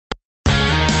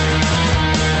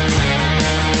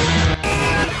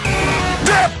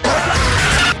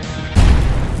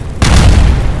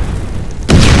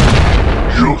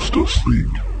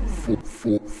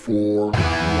For life.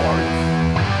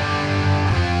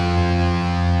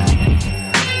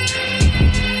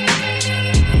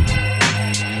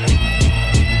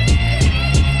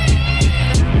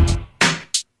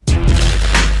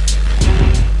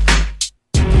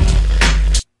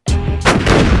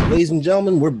 Ladies and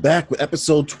gentlemen, we're back with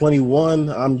episode 21.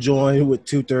 I'm joined with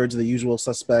 2/3 of the usual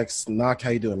suspects. Knock,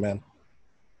 how you doing, man?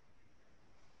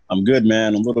 I'm good,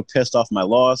 man. I'm a little pissed off my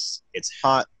loss. It's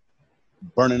hot,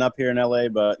 burning up here in LA,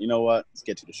 but you know what? Let's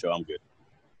get to the show. I'm good.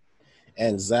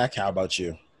 And Zach, how about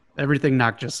you? Everything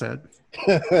Knock just said.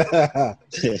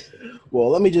 Well,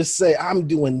 let me just say I'm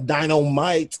doing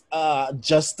dynamite.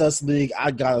 Justice League,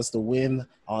 I got us the win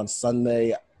on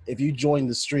Sunday. If you joined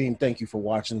the stream, thank you for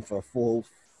watching for a full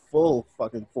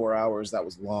fucking 4 hours. That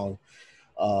was long.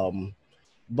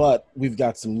 But we've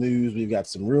got some news, we've got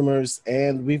some rumors,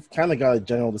 and we've kind of got a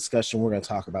general discussion we're going to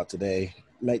talk about today.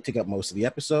 Might take up most of the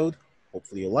episode.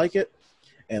 Hopefully you'll like it.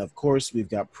 And, of course, we've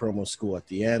got promo school at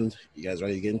the end. You guys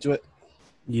ready to get into it?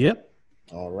 Yep.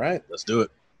 All right. Let's do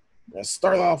it. Let's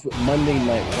start off with Monday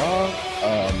Night Raw.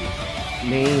 I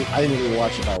didn't really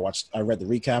watch it. I read the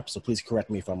recap, so please correct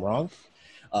me if I'm wrong.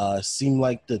 Seemed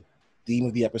like the theme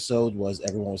of the episode was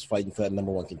everyone was fighting for that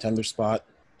number one contender spot.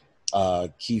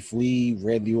 Keith Lee,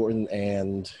 Randy Orton,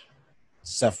 and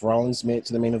Seth Rollins made it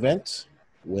to the main event,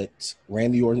 with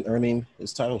Randy Orton earning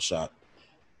his title shot.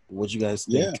 What'd you guys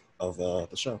think of the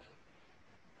show?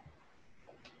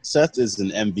 Seth is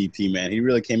an MVP, man. He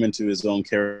really came into his own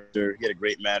character. He had a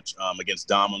great match against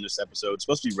Dom on this episode. It's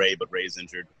supposed to be Ray, but Ray's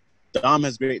injured. Dom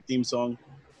has a great theme song.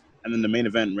 And then the main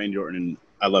event, Randy Orton, and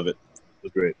I love it. It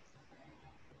was great.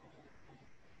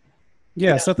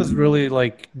 Yeah, Seth is really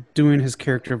doing his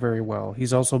character very well.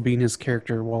 He's also being his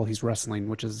character while he's wrestling,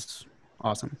 which is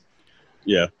awesome.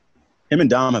 Yeah. Him and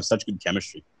Dom have such good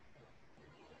chemistry.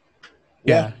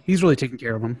 Yeah, he's really taking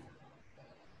care of him.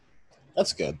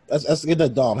 That's good. That's good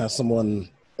that Dom has someone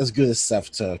as good as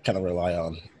Seth to kind of rely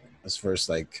on as first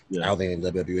outing in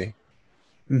WWE.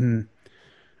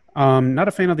 Mm-hmm. Not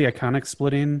a fan of the Iconics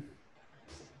splitting.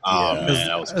 Oh,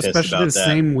 man, I was pissed especially about the that.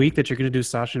 same week that you're going to do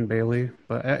Sasha and Bailey,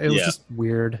 but it was just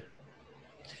weird.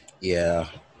 Yeah.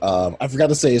 I forgot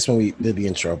to say this when we did the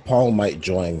intro. Paul might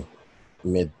join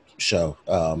mid-show.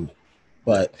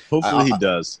 But hopefully he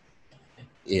does.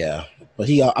 Yeah. But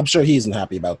I'm sure he isn't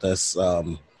happy about this.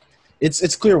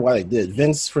 It's clear why they did.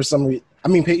 Vince, for some reason,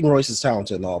 Peyton Royce is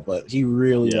talented and all, but he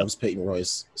really loves Peyton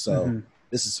Royce. So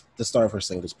this is the start of her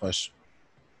singles push.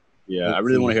 Yeah, I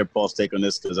really want to hear Paul's take on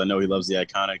this because I know he loves the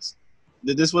Iconics.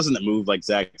 This wasn't a move like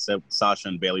Zach said, Sasha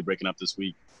and Bailey breaking up this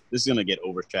week. This is going to get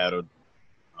overshadowed.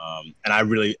 And I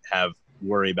really have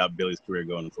worry about Bailey's career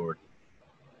going forward.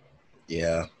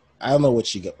 Yeah. I don't know what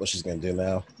she's going to do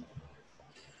now.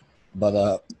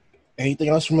 But anything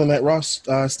else from the Night Raw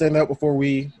stand out before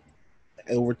we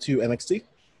head over to NXT?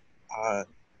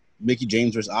 Mickie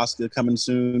James versus Asuka coming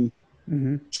soon.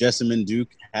 Mm-hmm. Jessamine Duke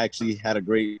actually had a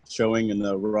great showing in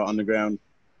the Raw Underground.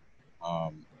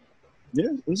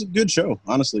 It was a good show,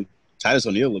 honestly. Titus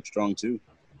O'Neil looked strong, too.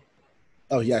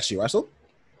 Oh, he actually wrestled?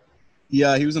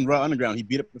 Yeah, he was in Raw Underground. He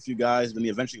beat up a few guys, then he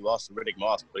eventually lost to Riddick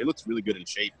Moss, but he looks really good in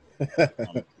shape.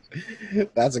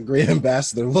 That's a great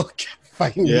ambassador look.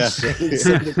 Fighting Shane's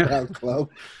Underground Club.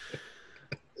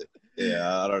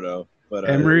 Yeah, I don't know. But,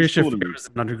 and Maria Shafir was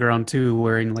in Underground too,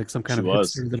 wearing some kind of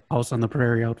hipster little House on the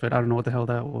Prairie outfit. I don't know what the hell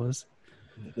that was.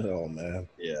 Oh man.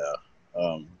 Yeah.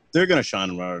 They're gonna shine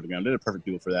in Raw Underground. They're the perfect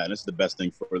people for that, and it's the best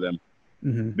thing for them.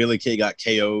 Mm-hmm. Billie Kay got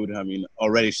KO'd.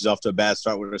 Already she's off to a bad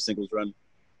start with her singles run.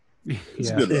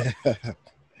 It's good.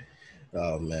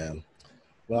 Oh man.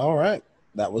 Well, all right.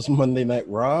 That was Monday Night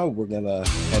Raw. We're gonna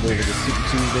head over to Super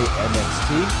Tuesday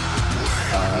NXT.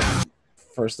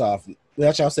 First off,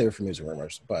 actually I'll save it for news and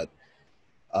rumors, but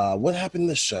what happened in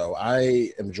this show?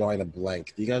 I am drawing a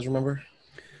blank. Do you guys remember?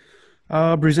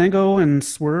 Breezango and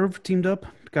Swerve teamed up,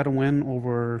 got a win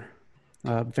over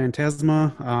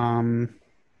Phantasma.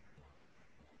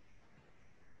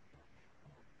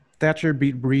 Thatcher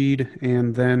beat Breed,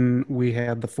 and then we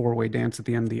had the four-way dance at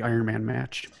the end of the Iron Man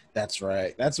match. That's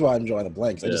right. That's why I'm drawing a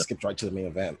blank. I just skipped right to the main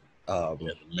event.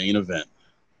 The main event.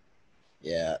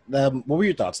 Yeah. What were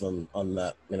your thoughts on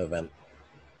that main event?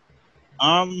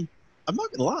 I'm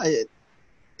not gonna lie,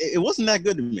 it wasn't that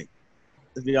good to me,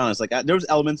 to be honest. There was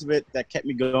elements of it that kept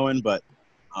me going, but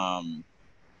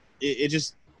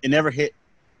it never hit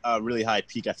a really high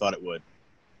peak I thought it would.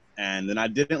 And then I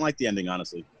didn't like the ending,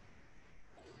 honestly.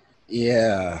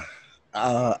 Yeah.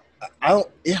 I don't.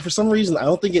 Yeah, for some reason, I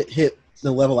don't think it hit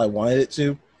the level I wanted it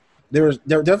to. There were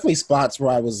definitely spots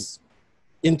where I was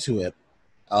into it.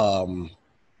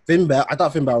 I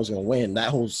thought Finn Balor was going to win. That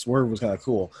whole swerve was kind of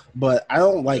cool. But I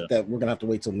don't like that we're going to have to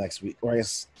wait till next week, or I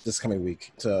guess this coming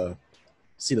week, to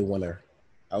see the winner.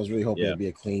 I was really hoping it'd be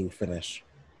a clean finish.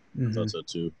 I thought so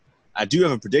too. I do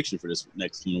have a prediction for this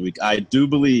next coming week. I do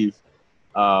believe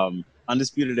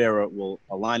Undisputed Era will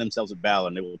align themselves with Balor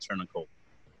and they will turn on Cole.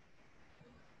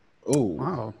 Oh,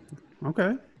 wow.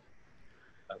 Okay.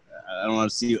 I don't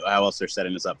want to see how else they're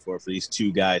setting this up for these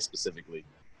two guys specifically.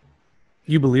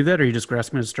 You believe that, or are you just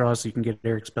grasping at straws so you can get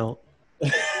Eric's belt?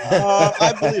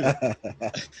 I believe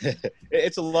it.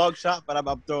 It's a long shot, but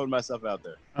I'm throwing myself out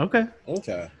there. Okay.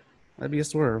 That'd be a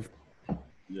swerve.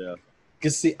 Yeah.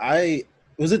 Because see,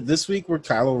 was it this week where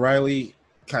Kyle O'Reilly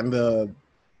kind of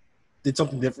did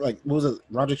something different? Like, what was it?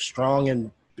 Roderick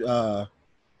Strong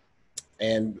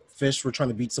and Fish were trying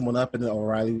to beat someone up, and then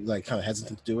O'Reilly like kind of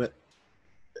hesitant to do it.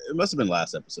 It must have been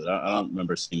last episode. I don't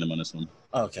remember seeing them on this one.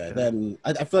 Okay, then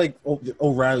I feel like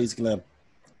O'Reilly's gonna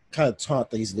kind of taunt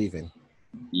that he's leaving.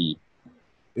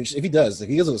 Which, if he does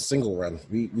a single run,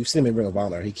 we've seen him in Ring of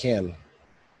Honor. He can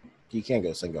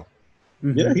go single.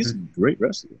 Yeah, he's a great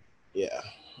wrestler. Yeah.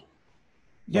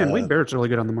 Yeah, and Wade Barrett's really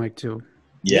good on the mic too.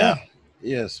 Yeah.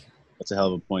 Yes. That's a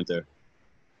hell of a point there.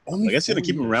 I guess you're gonna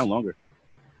keep him around longer.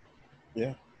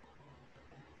 Yeah.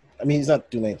 I mean, he's not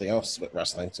doing anything else with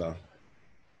wrestling, so.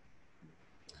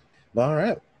 All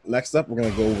right. Next up, we're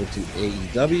going to go over to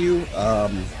AEW.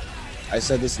 I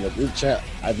said this in the group chat.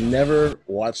 I've never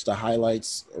watched the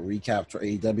highlights or recap for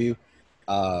AEW.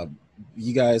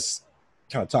 You guys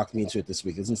kind of talked me into it this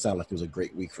week. It doesn't sound like it was a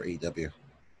great week for AEW.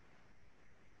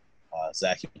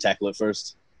 Zach, you tackle it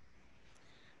first.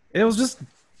 It was just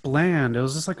bland. It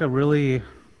was just like a really,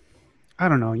 I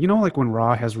don't know. You know, like when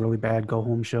Raw has really bad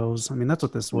go-home shows? I mean, that's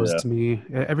what this was to me.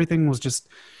 Everything was just...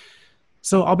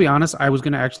 So I'll be honest, I was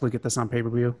going to actually get this on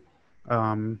pay-per-view.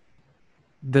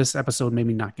 This episode made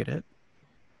me not get it.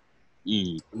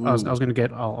 I was going to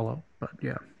get all up, but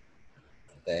yeah.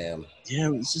 Damn. Yeah,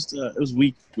 it was just it was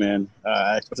weak, man.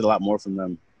 I expected a lot more from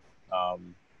them.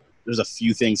 There's a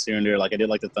few things here and there. Like I did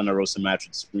like the Thunder Rosa match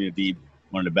with Serena Deeb,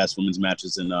 one of the best women's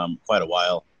matches in quite a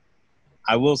while.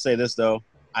 I will say this though,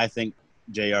 I think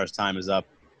JR's time is up.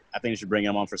 I think you should bring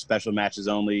him on for special matches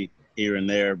only here and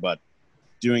there, but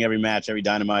doing every match, every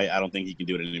Dynamite, I don't think he can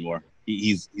do it anymore.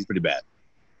 He's pretty bad.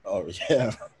 Oh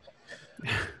yeah.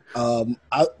 When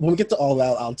we get to All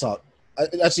Out, I'll talk.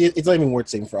 Actually, it's not even worth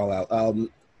saying for All Out.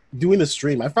 Doing the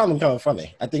stream, I found him kind of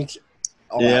funny. I think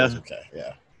All Out was okay.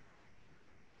 Yeah.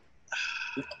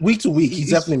 Week to week,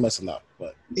 he's definitely messing up,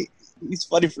 but he's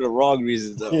funny for the wrong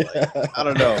reasons. Though. Like, I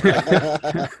don't know.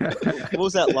 What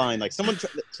was that line? Like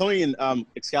Tony and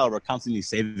Excalibur are constantly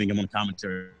saving him on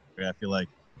commentary. I feel like.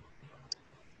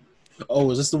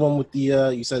 Oh, is this the one with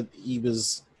the? You said he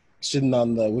was shitting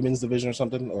on the women's division or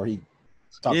something, or he?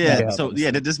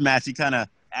 This match he kind of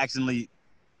accidentally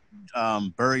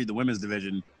buried the women's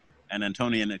division, and then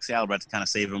Tony and Excalibur had to kind of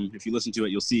save him. If you listen to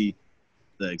it, you'll see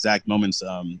the exact moments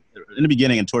in the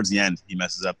beginning and towards the end. He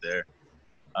messes up there.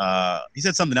 He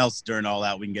said something else during All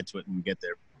Out. We can get to it when we get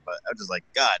there. But I was just like,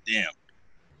 God damn.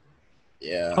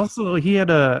 Yeah. Also,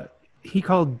 he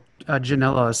called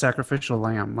Janela a sacrificial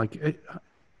lamb. Like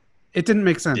it didn't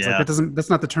make sense. Yeah. Like that's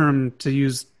not the term to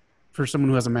use for someone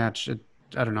who has a match.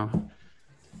 I don't know.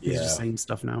 He's just saying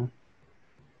stuff now.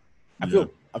 I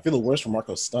feel the worst for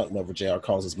Marco Stunt whenever JR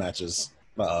calls his matches.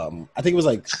 I think it was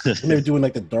like when they were doing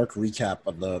like the dark recap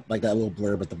of the like that little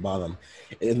blurb at the bottom,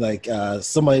 and like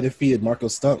somebody defeated Marco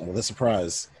Stunt with a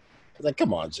surprise. It's like,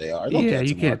 come on, JR.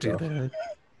 You can't do that.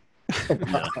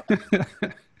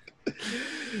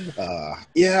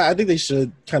 I think they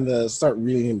should kind of start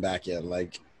reeling him back in.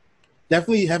 Like,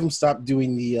 definitely have him stop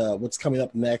doing the what's coming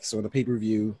up next or the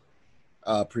pay-per-view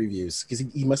previews, because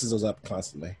he messes those up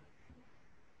constantly.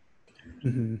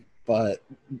 Mm-hmm. But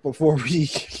before we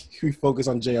focus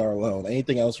on JR alone,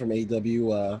 anything else from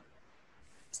AEW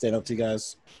stand up to you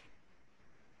guys?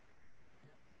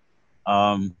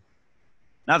 Not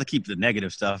to keep the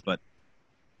negative stuff, but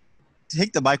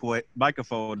take the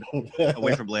microphone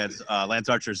away from Lance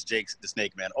Archer's Jake the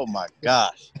Snake, man. Oh my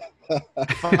gosh.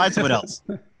 Find someone else.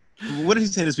 What did he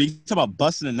say this week? He talked about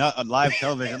busting a nut on live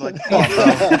television. I'm like, come on, bro.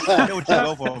 I know what you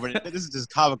go for, but this is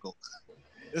just comical.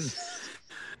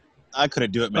 I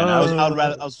couldn't do it, man. I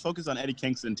was focused on Eddie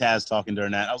Kingston and Taz talking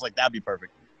during that. I was like, that'd be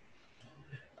perfect.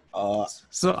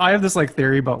 So I have this like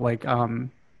theory about like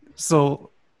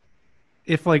so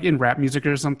if like in rap music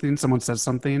or something, someone says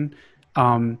something,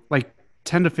 like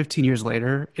 10 to 15 years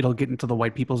later, it'll get into the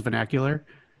white people's vernacular.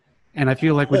 And I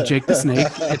feel like with Jake the Snake,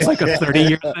 it's like a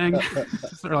 30-year thing.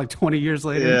 Or like 20 years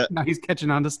later, now he's catching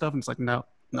on to stuff, and it's like, no,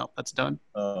 that's done.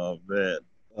 Oh, man.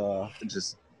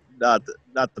 not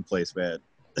the place, man.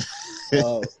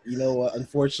 You know what?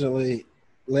 Unfortunately,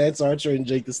 Lance Archer and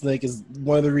Jake the Snake is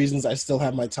one of the reasons I still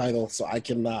have my title, so I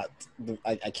cannot.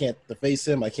 I can't deface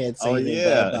him. I can't say anything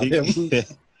bad about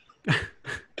him.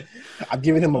 I'm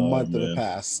giving him a month of a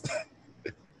pass.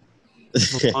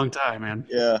 It's a long time, man.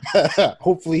 Yeah.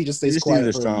 Hopefully, he just stays quiet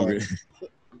for stronger.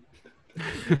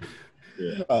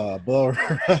 Yeah. But all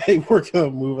right, we're gonna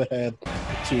move ahead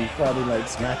to Friday Night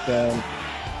SmackDown.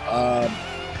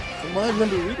 From what I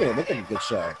remember reading, it looked like a good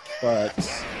show,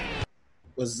 but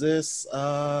was this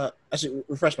actually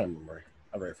refresh my memory?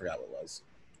 I already forgot what it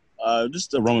was.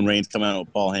 Just Roman Reigns coming out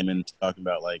with Paul Heyman talking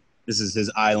about like this is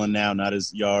his island now, not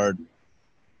his yard.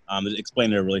 They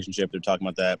explain their relationship. They're talking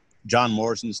about that. John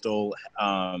Morrison stole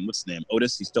what's his name?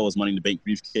 Otis. He stole his Money in the Bank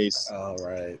briefcase. Oh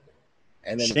right.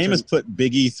 And then Sheamus put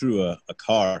Big E through a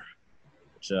car,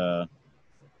 which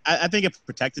I think it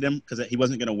protected him because he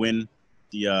wasn't going to win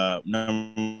the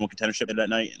number one contendership that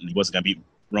night, and he wasn't going to beat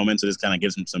Roman, so this kind of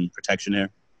gives him some protection here.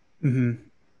 Mm-hmm.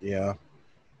 Yeah,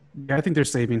 I think they're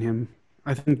saving him.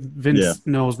 I think Vince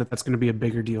knows that that's going to be a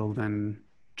bigger deal than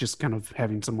just kind of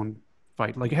having someone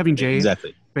fight. Like having Jay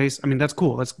face, I mean, that's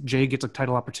cool. Jay gets a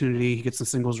title opportunity, he gets the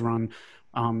singles run,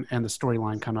 and the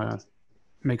storyline kind of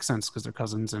makes sense because they're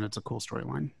cousins and it's a cool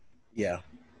storyline. Yeah.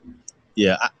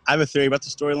 I have a theory about the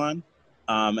storyline,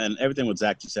 and everything what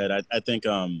Zach just said. I think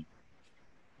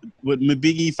when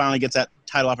Big E finally gets that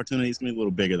title opportunity, it's gonna be a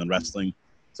little bigger than wrestling.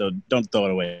 So don't throw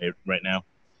it away right now.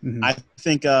 Mm-hmm. I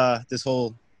think this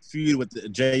whole feud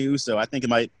with Jey Uso, I think it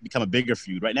might become a bigger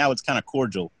feud. Right now, it's kind of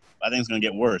cordial. I think it's gonna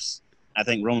get worse. I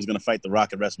think Roman's gonna fight The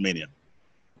Rock at WrestleMania.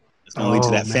 It's gonna lead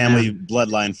to that family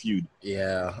bloodline feud.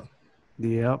 Yeah.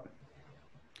 Yep.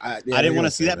 I didn't want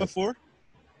to see that before.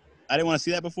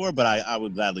 But I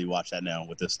would gladly watch that now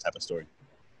with this type of story.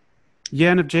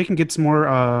 Yeah, and if Jay can get some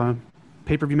more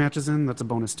pay-per-view matches in, that's a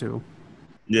bonus too.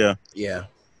 Yeah. Yeah.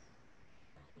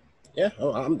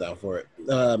 Oh, I'm down for it.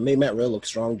 Made Matt Riddle look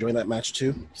strong during that match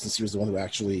too, since he was the one who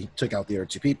actually took out the other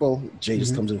two people. Jay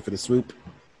just comes in for the swoop.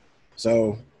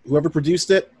 So whoever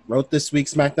produced it, wrote this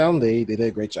week's SmackDown, they did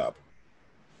a great job.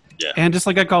 Yeah. And just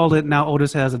like I called it, now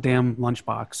Otis has a damn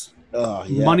lunchbox. Oh,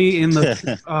 yeah. Money in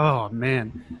the... oh,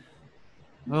 man.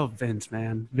 Oh, Vince,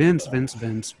 man. Vince.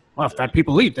 Well, if fat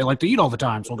people eat, they like to eat all the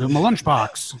time, so we'll give them a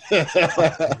lunchbox.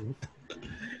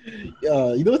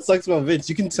 You know what sucks about Vince?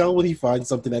 You can tell when he finds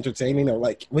something entertaining or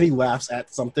like when he laughs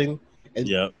at something.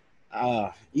 And,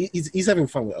 he's having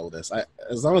fun with Otis.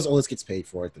 As long as Otis gets paid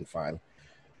for it, then fine.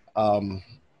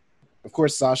 Of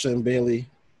course, Sasha and Bayley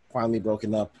finally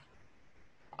broken up.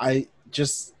 I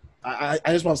just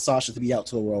want Sasha to be out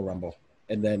to the Royal Rumble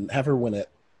and then have her win it,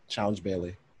 challenge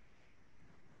Bayley.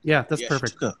 Yeah, that's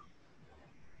perfect.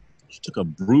 She took a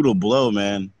brutal blow,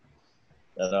 man.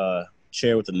 That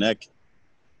chair with the neck.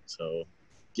 So,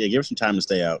 yeah, give her some time to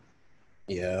stay out.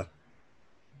 Yeah.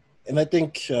 And I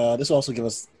think this will also give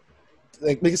us,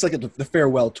 make it like the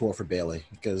farewell tour for Bayley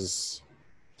because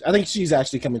I think she's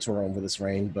actually coming to her own with this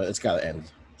reign, but it's got to end.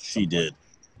 She did.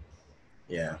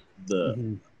 Yeah.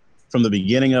 From the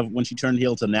beginning of when she turned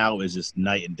heel to now is just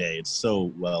night and day. It's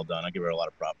so well done. I give her a lot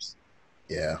of props.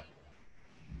 Yeah.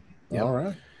 Yep. All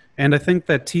right. And I think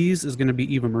that tease is going to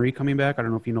be Eva Marie coming back. I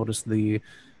don't know if you noticed the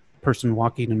person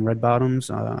walking in red bottoms.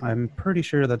 I'm pretty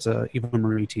sure that's a Eva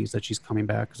Marie tease that she's coming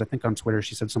back because I think on Twitter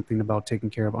she said something about taking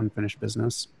care of unfinished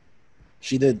business.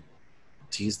 She did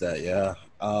tease that, yeah.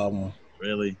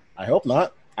 Really? I hope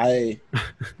not. I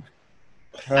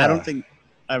don't think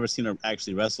I ever seen her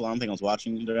actually wrestle. I don't think I was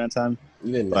watching during that time.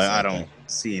 You didn't. But I don't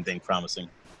see anything promising.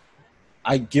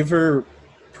 I give her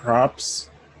props,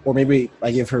 or maybe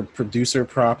I give her producer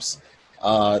props,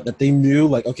 that they knew,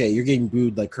 like, okay, you're getting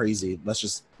booed like crazy. Let's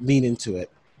just lean into it.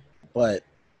 But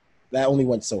that only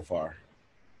went so far.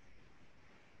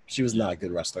 She was not a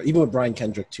good wrestler, even with Brian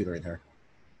Kendrick tutoring her.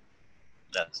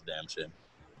 That's a damn shame.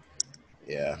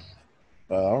 Yeah.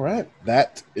 All right.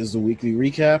 That is the weekly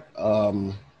recap.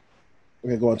 We're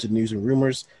going to go on to news and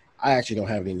rumors. I actually don't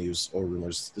have any news or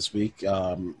rumors this week,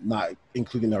 not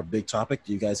including our big topic.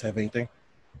 Do you guys have anything?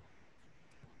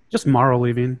 Just Morrow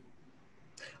leaving.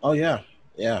 Oh, yeah.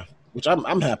 Yeah. Which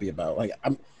I'm happy about. Like,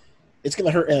 it's going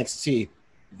to hurt NXT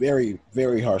very,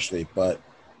 very harshly, but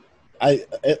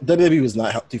WWE was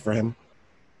not healthy for him.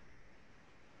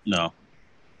 No.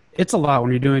 It's a lot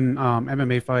when you're doing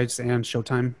MMA fights and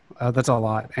Showtime. That's a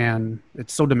lot, and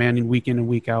it's so demanding week in and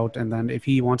week out. And then if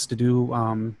he wants to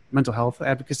do mental health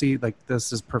advocacy, like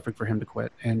this is perfect for him to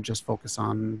quit and just focus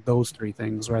on those three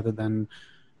things rather than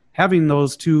having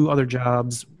those two other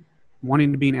jobs,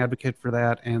 wanting to be an advocate for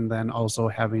that, and then also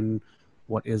having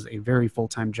what is a very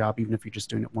full-time job, even if you're just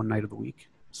doing it one night of the week.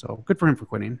 So good for him for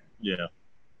quitting. Yeah.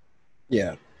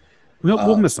 Yeah.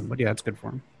 We'll miss him, but yeah, it's good for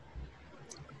him.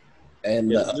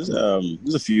 And there's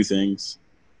a few things.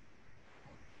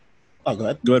 Oh, go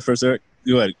ahead. Go ahead first, Eric.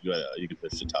 Go ahead. You can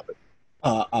finish the topic.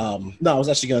 No, I was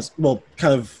actually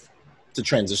kind of to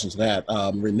transition to that.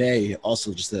 Renee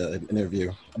also just did an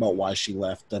interview about why she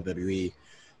left WWE.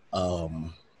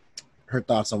 Her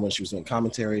thoughts on when she was doing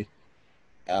commentary.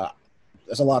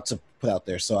 There's a lot to put out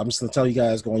there, so I'm just gonna tell you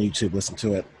guys, go on YouTube, listen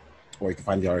to it, or you can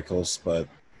find the articles. But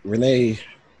Renee,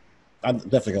 I'm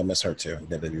definitely gonna miss her too in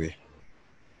WWE.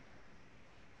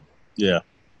 Yeah.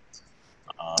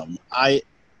 I'm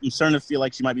starting to feel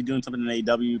like she might be doing something in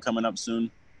AEW coming up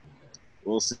soon.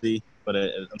 We'll see, but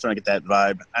I'm trying to get that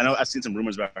vibe. I know I've seen some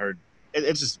rumors about her.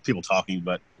 It's just people talking,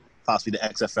 but possibly the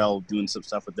XFL doing some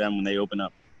stuff with them when they open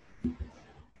up.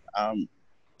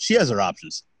 She has her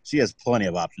options. She has plenty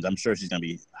of options. I'm sure she's going to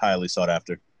be highly sought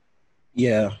after.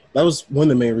 Yeah, that was one of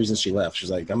the main reasons she left. She's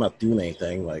like, I'm not doing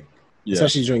anything. Like,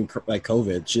 especially during like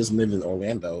COVID, she doesn't live in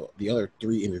Orlando. The other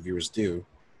 3 interviewers do.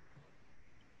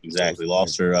 Exactly.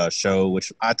 Lost her show,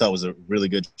 which I thought was a really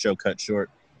good show, cut short.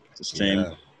 It's a shame.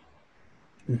 Yeah.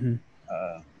 Mm-hmm.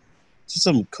 Just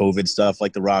some COVID stuff,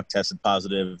 like The Rock tested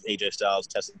positive, AJ Styles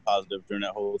tested positive during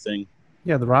that whole thing.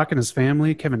 Yeah, The Rock and his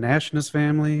family, Kevin Nash and his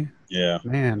family. Yeah.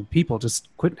 Man, people just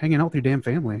quit hanging out with your damn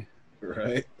family.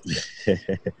 Right.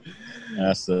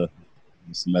 That's the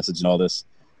message in all this.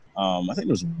 I think there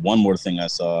was one more thing I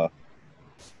saw.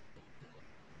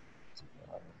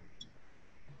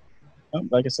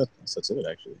 Like I said, that's it,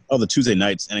 actually. Oh, the Tuesday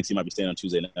nights. NXT might be staying on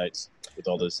Tuesday nights with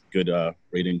all this good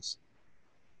ratings.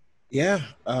 Yeah.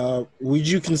 Would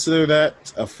you consider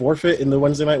that a forfeit in the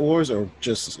Wednesday Night Wars or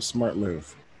just a smart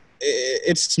move?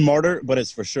 It's smarter, but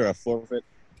it's for sure a forfeit.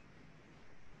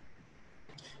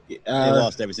 They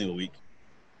lost every single week.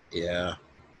 Yeah.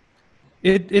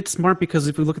 It's smart because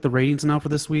if we look at the ratings now for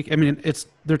this week, I mean,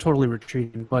 they're totally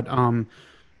retreating, but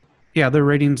yeah, their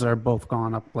ratings are both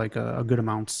gone up like a good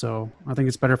amount. So I think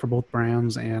it's better for both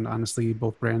brands, and honestly,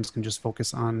 both brands can just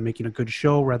focus on making a good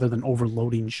show rather than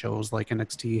overloading shows like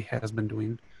NXT has been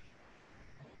doing.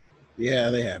 Yeah,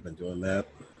 they have been doing that.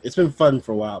 It's been fun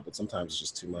for a while, but sometimes it's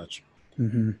just too much.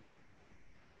 Mm-hmm.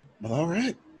 But all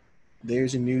right,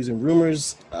 there's your news and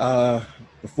rumors.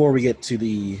 Before we get to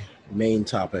the main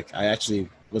topic, I actually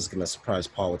was going to surprise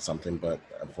Paul with something, but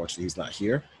unfortunately he's not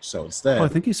here. So instead... Oh, I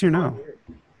think he's here now.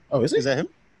 Oh, is he? Is that him?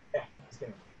 Yeah, it's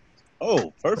him.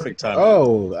 Oh, perfect time.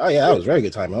 Oh, yeah, that was very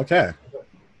good timing. Okay.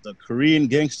 The Korean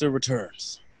gangster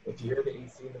returns. If you hear the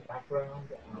AC in the background,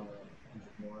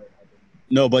 ignore it.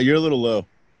 No, but you're a little low.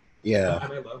 Yeah.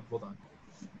 Am I low? Hold on.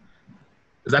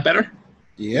 Is that better?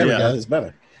 Yeah, it's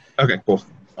better. Okay, cool.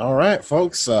 All right,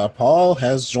 folks. Paul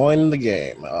has joined the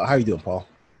game. How you doing, Paul?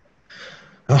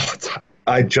 Oh,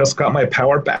 I just got my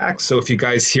power back, so if you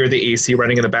guys hear the AC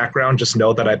running in the background, just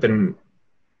know that I've been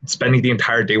spending the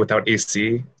entire day without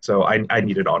AC, so I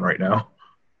need it on right now.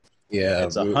 Yeah.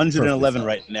 It's 111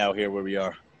 right now here where we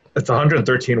are. It's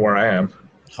 113 where I am.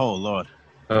 Oh, Lord.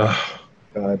 God.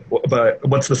 But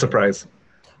what's the surprise?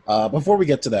 Before we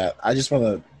get to that, I just want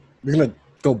to... We're going to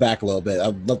go back a little bit.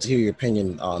 I'd love to hear your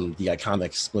opinion on the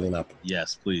Iconics splitting up.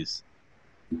 Yes, please.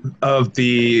 Of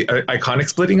the Iconics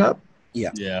splitting up?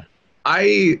 Yeah.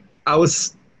 I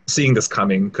was seeing this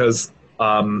coming because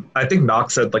I think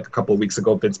Knox said like a couple of weeks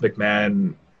ago Vince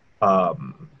McMahon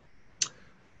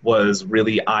was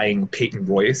really eyeing Peyton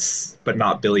Royce, but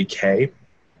not Billy Kay.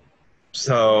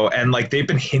 So, and like they've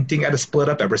been hinting at a split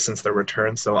up ever since their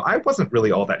return. So I wasn't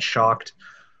really all that shocked.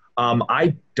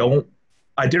 I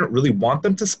didn't really want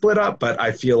them to split up, but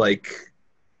I feel like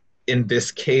in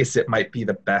this case, it might be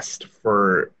the best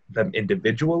for them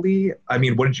individually. I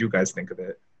mean, what did you guys think of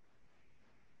it?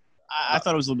 I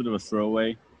thought it was a little bit of a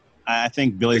throwaway. I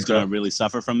think Billy's going to really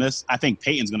suffer from this. I think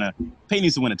Peyton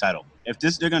needs to win a title. If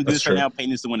they're going to do this right now, Peyton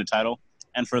needs to win a title.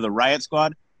 And for the Riot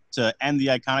Squad to end the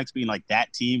Iconics being like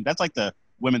that team, that's like the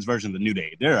women's version of the New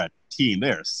Day. They're a team.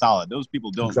 They're solid. Those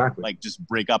people don't like just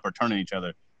break up or turn on each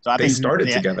other. So I think they started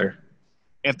together.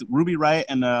 If Ruby Riot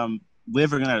and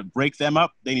Liv are going to break them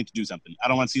up, they need to do something. I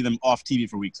don't want to see them off TV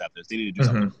for weeks after this. They need to do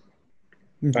something.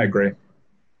 I agree.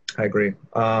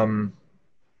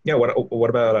 Yeah. What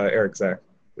about Eric, Zach?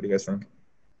 What do you guys think?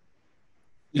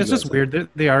 It's just weird.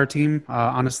 They are a team.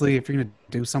 Honestly, if you're going to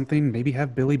do something, maybe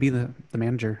have Billy be the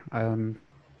manager.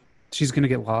 She's going to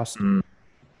get lost.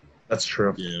 That's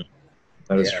true. Yeah.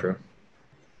 That is true.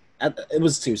 It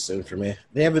was too soon for me.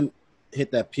 They haven't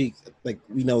hit that peak like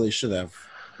we know they should have.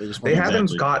 They haven't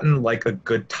Exactly. gotten like a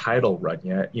good title run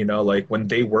yet. You know, like when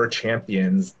they were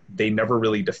champions, they never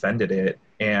really defended it.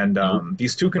 And Nope.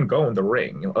 these two can go in the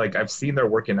ring. Like I've seen their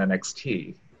work in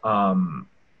NXT.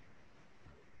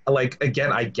 Like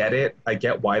again, I get it. I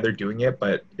get why they're doing it,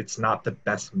 but it's not the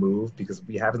best move because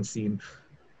we haven't seen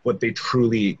what they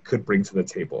truly could bring to the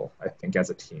table, I think, as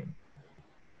a team.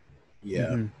 Yeah.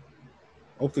 Mhm.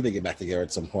 Hopefully they get back together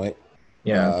at some point.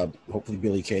 Yeah, Hopefully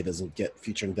Billy Kay doesn't get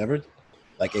future endeavored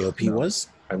like AOP No. was.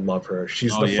 I love her.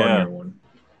 She's Oh, the yeah. funnier one.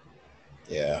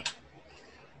 Yeah.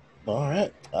 All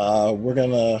right. We're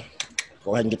gonna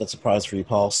go ahead and get that surprise for you,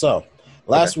 Paul. So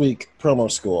last week,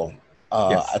 promo school,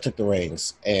 Yes. I took the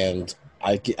reins and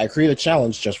I created a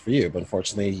challenge just for you, but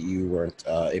unfortunately you weren't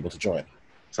able to join.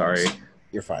 Sorry.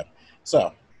 You're fine.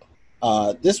 So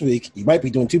this week you might be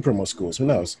doing 2 promo schools. Who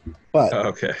knows? But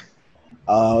Okay.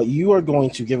 you are going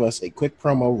to give us a quick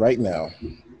promo right now.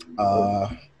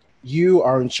 You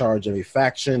are in charge of a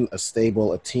faction, a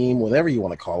stable, a team, whatever you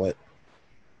want to call it.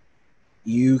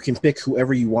 You can pick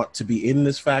whoever you want to be in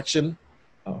this faction.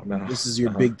 Oh no. This is your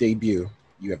big debut.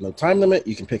 You have no time limit.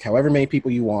 You can pick however many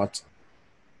people you want.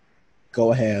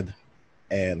 Go ahead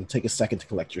and take a second to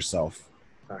collect yourself.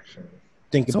 Faction.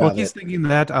 Think So while about he's it. thinking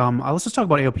that, let's just talk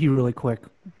about AOP really quick.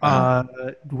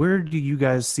 Where do you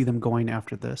guys see them going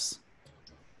after this?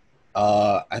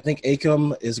 I think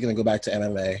Akam is going to go back to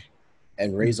MMA,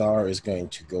 and Razor is going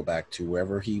to go back to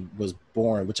wherever he was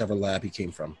born, whichever lab he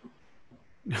came from.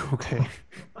 Okay.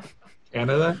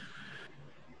 Canada?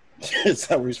 Is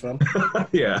that where he's from?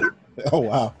 Yeah. Oh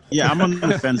wow. Yeah, I'm on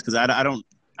the fence because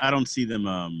I don't see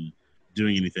them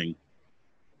doing anything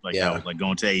like Yeah. that, like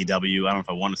going to AEW. I don't know if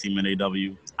I want to see them in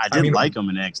AEW. I mean- like them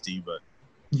in NXT, but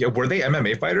Yeah, were they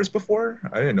MMA fighters before?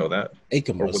 I didn't know that.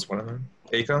 Akam Or was was one of them?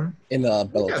 Akam? in Yeah,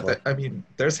 Bellator. I mean,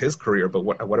 there's his career, but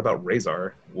what about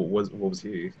Razor? What was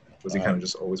he? Was he kind of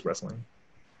just always wrestling?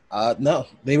 No,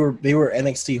 they were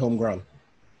NXT homegrown,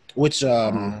 which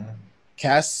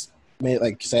Cass made,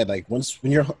 like said, like when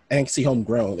you're NXT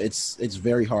homegrown, it's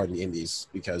very hard in the indies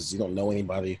because you don't know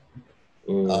anybody,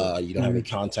 Ooh. you don't have any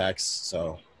contacts,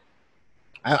 so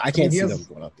I mean, can't he see has-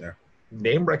 them going out there.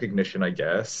 Name recognition, I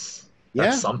guess. Yeah,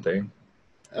 That's something.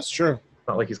 that's true.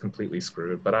 Not like he's completely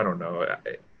screwed, but I don't know.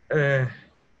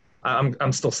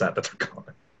 I'm still sad that they're gone.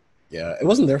 Yeah, it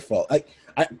wasn't their fault.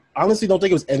 I honestly don't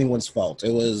think it was anyone's fault.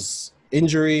 It was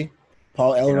injury.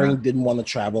 Paul Ellering Yeah. didn't want to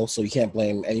travel, so you can't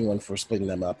blame anyone for splitting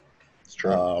them up. It's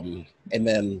true. And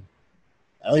then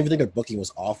I don't even think their booking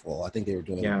was awful. I think they were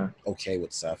doing Yeah. okay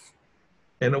with Seth.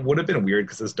 And it would have been weird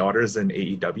because his daughter's in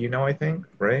AEW now, I think,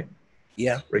 right?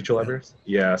 Yeah, Rachel Yeah. Evers?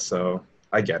 Yeah, so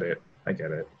I get it.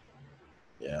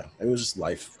 yeah. It was just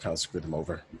life kind of screwed them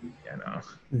over. Yeah, no.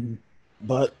 Mhm.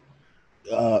 But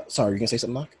sorry, you gonna say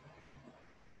something, Knock?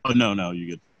 oh no, you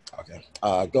good.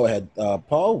 Okay. Go ahead,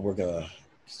 Paul. We're gonna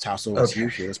toss over to you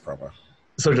Okay. for this promo.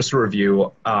 So just to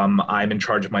review, I'm in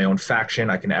charge of my own faction.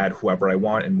 I can add whoever I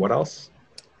want, and what else?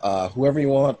 Whoever you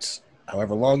want,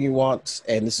 however long you want,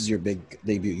 and this is your big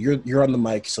debut. You're on the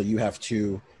mic, so you have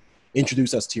to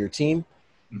introduce us to your team.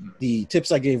 Mhm. The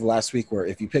tips I gave last week were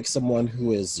if you pick someone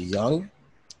who is young,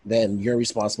 then you're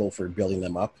responsible for building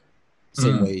them up.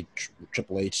 Same Mhm. way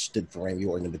Triple H did for Randy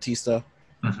Orton and Batista.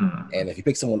 Mhm. And if you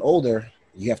pick someone older,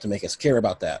 you have to make us care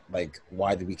about that. Like,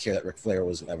 why did we care that Ric Flair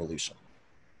was an evolution?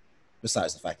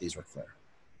 Besides the fact that he's Ric Flair.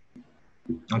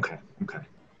 Okay.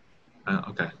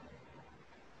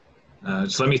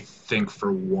 Just let me think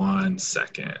for 1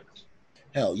 second.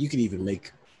 Hell, you could even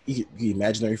make you could be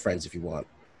imaginary friends if you want.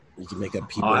 You can make up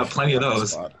people. I'll have plenty of on the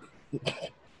those. spot.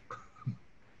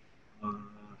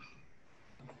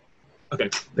 Okay, I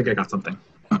think I got something.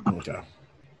 Okay.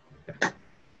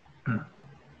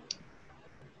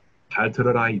 잘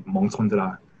들어라, 이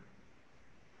멍청들아.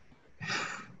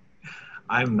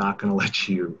 I'm not going to let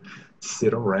you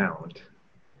sit around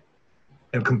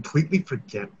and completely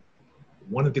forget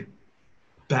one of the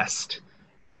best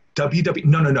WWE,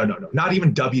 no, not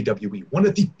even WWE, one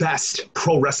of the best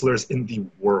pro wrestlers in the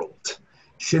world,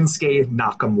 Shinsuke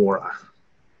Nakamura.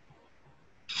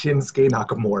 Shinsuke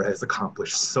Nakamura has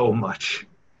accomplished so much,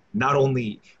 not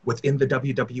only within the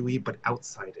WWE, but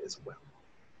outside as well.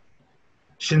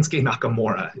 Shinsuke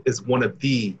Nakamura is one of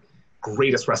the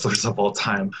greatest wrestlers of all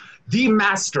time, the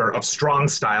master of strong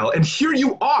style, and here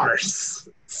you are,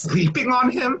 sleeping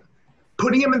on him,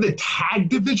 putting him in the tag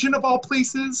division of all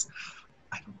places?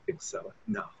 I don't think so.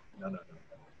 No.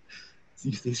 So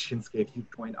you see, Shinsuke, if you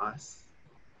join us,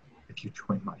 if you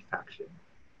join my faction,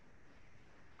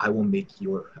 I will make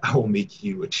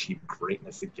you achieve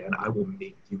greatness again. I will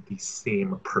make you the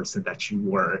same person that you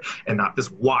were and not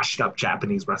this washed up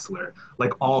Japanese wrestler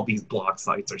like all these blog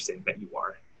sites are saying that you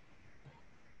are.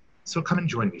 So come and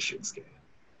join me, Shinsuke.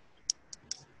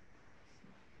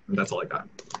 And that's all I got.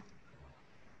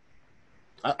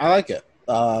 I like it.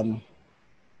 I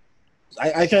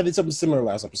kind of did something similar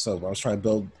last episode where I was trying to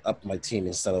build up my team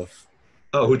instead of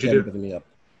who'd you do? building me up.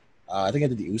 I think I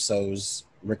did the Usos,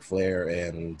 Ric Flair,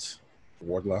 and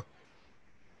Wardlow.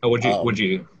 What'd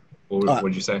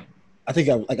you say? I think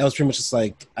I was pretty much just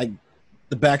like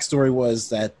the backstory was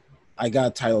that I got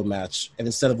a title match, and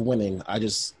instead of winning, I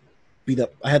just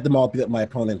I had them all beat up my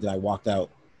opponent, and I walked out.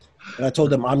 And I told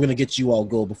them, I'm going to get you all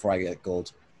gold before I get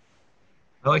gold.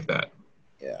 I like that.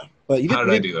 Yeah. But How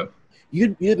did I do that?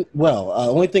 You didn't, well,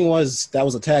 only thing was that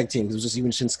was a tag team. It was just you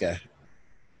and Shinsuke.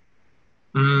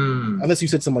 Unless you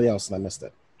said somebody else and I missed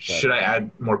it. But, should I add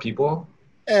more people?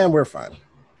 And we're fine.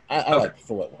 I Okay. like it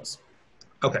for what it was.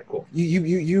 Okay, cool.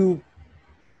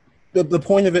 The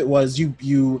point of it was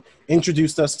you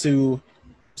introduced us to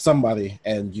somebody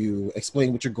and you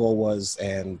explained what your goal was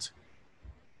and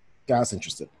got us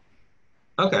interested.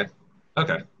 Okay.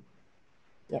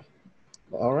 Yeah.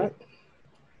 All right.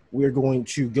 We're going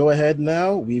to go ahead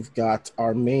now. We've got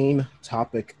our main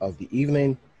topic of the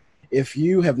evening. If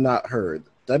you have not heard,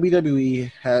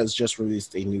 WWE has just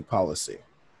released a new policy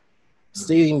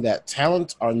stating that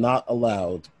talent are not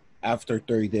allowed after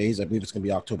 30 days, I believe it's going to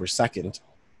be October 2nd,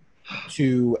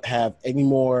 to have any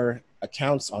more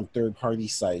accounts on third-party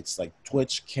sites like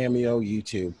Twitch, Cameo,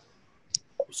 YouTube,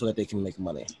 so that they can make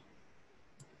money.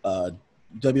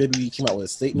 WWE came out with a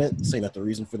statement saying that the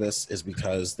reason for this is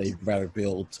because they'd rather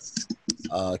build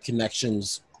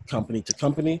connections company to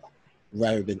company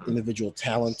rather than individual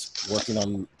talent working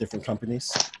on different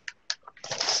companies.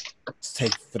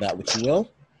 Take for that what you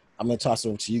will. I'm going to toss it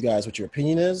over to you guys what your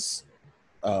opinion is.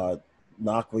 Knock,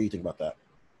 what do you think about that?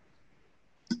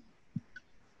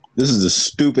 This is the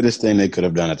stupidest thing they could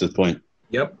have done at this point.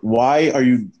 Yep. Why are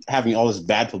you having all this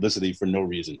bad publicity for no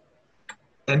reason?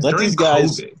 And Let during these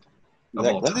guys COVID,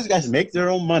 let these guys make their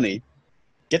own money,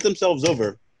 get themselves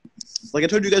over. Like I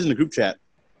told you guys in the group chat,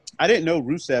 I didn't know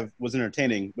Rusev was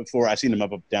entertaining before I seen him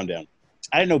up, down, down.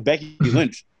 I didn't know Becky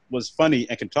Lynch was funny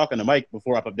and could talk on the mic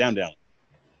before up, down, down.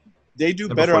 They do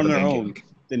better on their own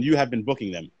than you have been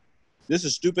booking them. This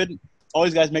is stupid. All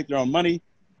these guys make their own money.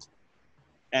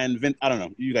 And Vince, I don't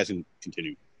know. You guys can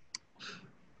continue.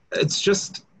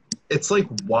 It's like,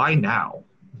 why now?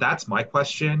 That's my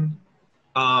question.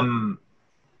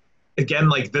 Again,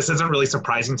 like, this isn't really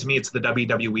surprising to me. It's the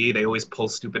WWE. They always pull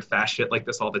stupid fast shit like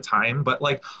this all the time. But,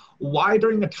 like, why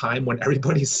during a time when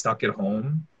everybody's stuck at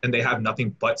home and they have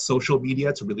nothing but social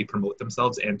media to really promote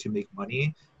themselves and to make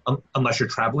money, unless you're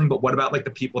traveling? But what about, like,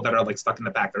 the people that are, like, stuck in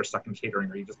the back, that are stuck in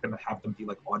catering? Are you just going to have them be,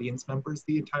 like, audience members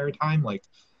the entire time? Like,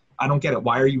 I don't get it.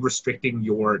 Why are you restricting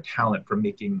your talent from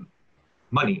making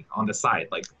money on the side?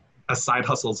 Like, a side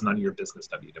hustle is none of your business,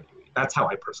 WWE. That's how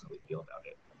I personally feel about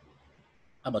it.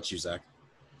 How about you, Zach?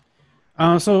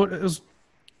 So it was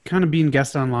kind of being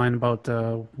guessed online about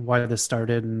why this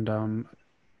started, and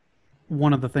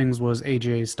one of the things was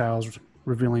AJ Styles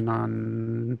revealing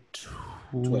on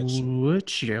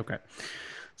Twitch. Yeah, okay.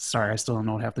 Sorry, I still don't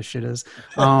know what half the shit is.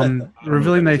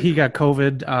 Revealing that he got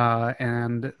COVID,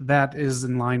 and that is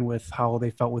in line with how they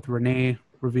felt with Renee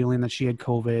revealing that she had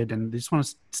COVID, and they just want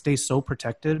to stay so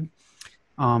protected.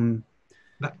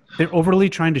 They're overly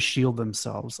trying to shield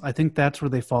themselves. I think that's where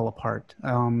they fall apart,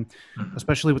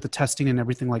 especially with the testing and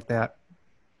everything like that.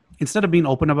 Instead of being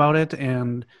open about it,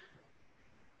 and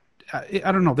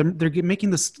I don't know, they're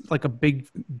making this like a big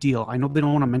deal. I know they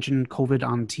don't want to mention COVID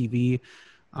on TV.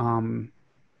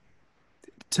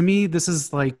 To me, this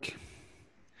is like,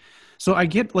 so I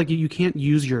get like you can't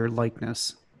use your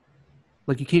likeness,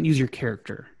 like you can't use your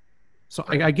character. So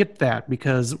I get that,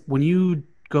 because when you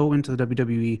go into the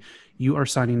WWE, you are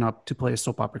signing up to play a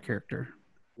soap opera character.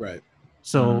 Right.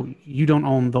 So you don't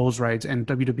own those rights, and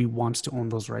WWE wants to own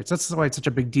those rights. That's why it's such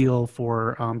a big deal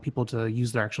for people to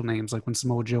use their actual names, like when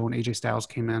Samoa Joe and AJ Styles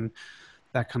came in,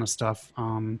 that kind of stuff.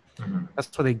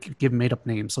 That's why they give made-up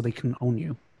names, so they can own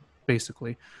you,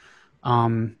 basically.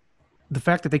 The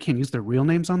fact that they can't use their real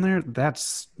names on there,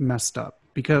 that's messed up.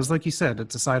 Because, like you said,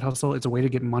 it's a side hustle. It's a way to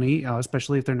get money,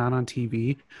 especially if they're not on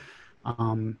TV.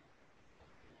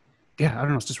 Yeah, I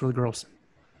don't know. It's just really gross.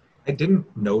 I didn't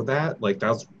know that. Like, that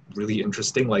was really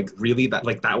interesting. Like, really,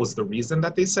 that was the reason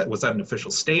that they said? Was that an official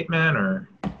statement, or?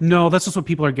 No, that's just what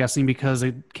people are guessing, because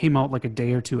it came out like a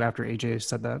day or two after AJ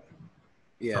said that.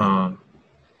 Yeah.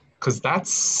 because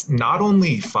that's not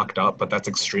only fucked up, but that's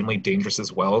extremely dangerous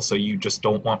as well. So you just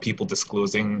don't want people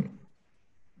disclosing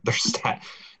their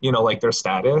like their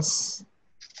status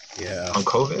Yeah. on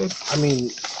COVID. I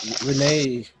mean,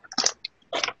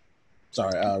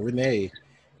 Renee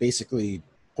basically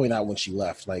pointed out when she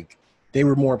left, like, they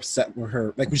were more upset with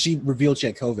her. Like, when she revealed she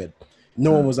had COVID,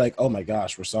 no one was like, oh my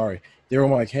gosh, we're sorry. They were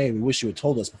like, hey, we wish you had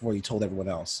told us before you told everyone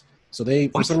else. So they,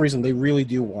 for some reason, they really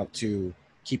do want to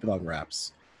keep it on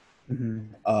wraps.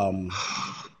 Mm-hmm.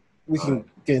 We can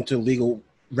get into legal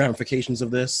ramifications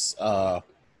of this.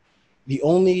 The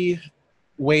only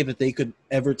way that they could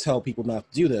ever tell people not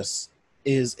to do this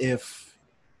is if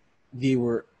they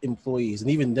were employees, and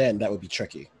even then, that would be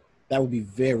tricky. That would be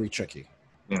very tricky.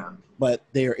 Yeah. But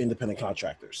they are independent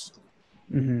contractors.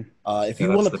 Mm-hmm. If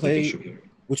you want to play,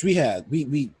 which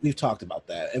we've talked about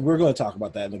that, and we're going to talk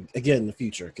about that again in the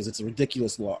future because it's a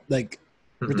ridiculous law, like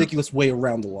ridiculous way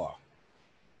around the law.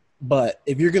 But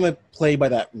if you're going to play by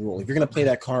that rule, if you're going to play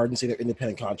that card and say they're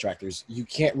independent contractors, you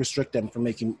can't restrict them from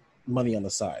making money on the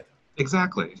side.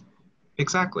 Exactly.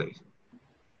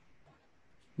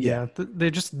 Yeah,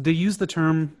 they use the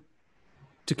term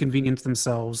to convenience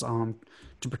themselves,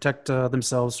 to protect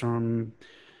themselves from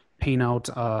paying out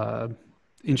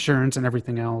insurance and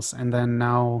everything else. And then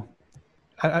now,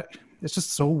 it's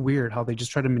just so weird how they just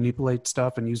try to manipulate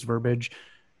stuff and use verbiage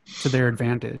to their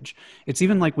advantage. It's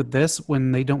even like with this,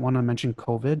 when they don't want to mention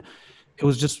COVID, it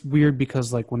was just weird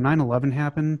because like when 9/11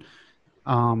 happened,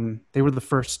 they were the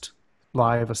first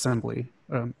live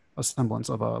semblance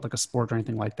of a sport or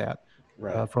anything like that,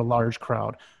 right, for a large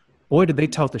crowd. Boy, did they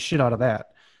tout the shit out of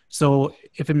that. So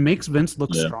if it makes Vince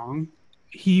look strong,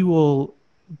 he will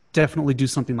definitely do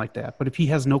something like that. But if he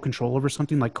has no control over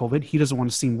something like COVID, he doesn't want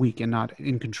to seem weak and not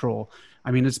in control.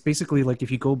 I mean, it's basically like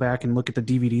if you go back and look at the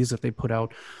DVDs that they put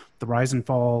out, the rise and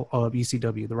fall of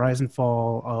ECW, the rise and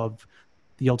fall of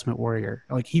the Ultimate Warrior.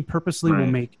 Like, he purposely will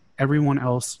make everyone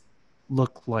else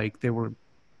look like they were,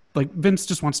 like, Vince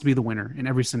just wants to be the winner in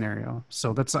every scenario.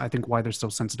 So that's, I think, why they're so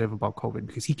sensitive about COVID,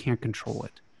 because he can't control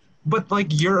it. But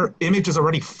like, your image is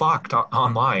already fucked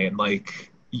online.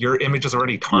 Like, your image is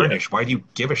already tarnished. Yeah. Why do you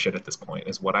give a shit at this point?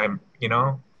 Is what I'm,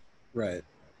 Right.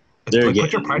 They're like,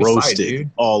 getting roasted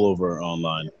aside, all over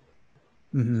online.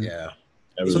 Mm-hmm. Yeah.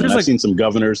 So I've seen some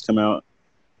governors come out.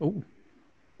 Oh.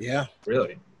 Yeah.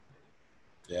 Really?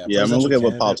 Yeah. Yeah, I'm gonna look at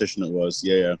what politician it was.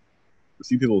 Yeah. A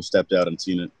few people stepped out and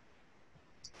seen it.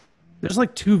 There's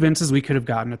like 2 Vinces we could have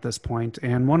gotten at this point,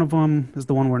 and one of them is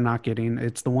the one we're not getting.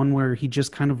 It's the one where he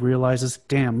just kind of realizes,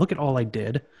 damn, look at all I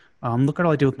did. Look at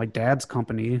all I did with my dad's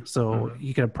company, so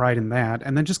he could have pride in that.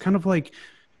 And then just kind of like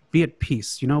be at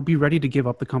peace, be ready to give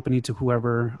up the company to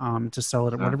whoever, to sell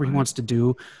it, whatever he wants to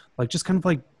do. Like, just kind of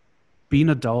like be an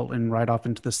adult and ride off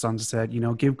into the sunset,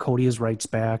 give Cody his rights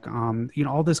back.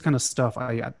 All this kind of stuff.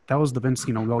 That was the Vince,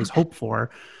 we always hoped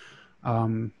for.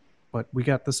 But we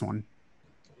got this one.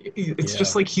 It's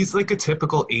just like, he's like a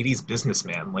typical 80s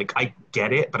businessman. Like, I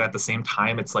get it, but at the same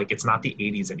time, it's like, it's not the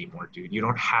 80s anymore, dude. You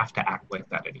don't have to act like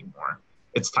that anymore.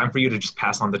 It's time for you to just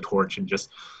pass on the torch and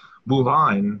just move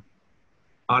on,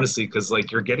 honestly, because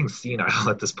like, you're getting senile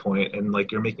at this point, and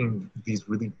like, you're making these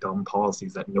really dumb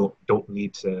policies that don't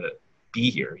need to be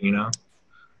here, Yeah.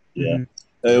 Mm-hmm.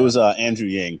 It was Andrew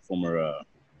Yang, former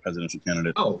presidential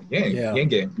candidate. Oh,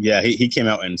 Yang. Yeah, he came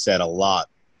out and said a lot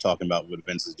talking about what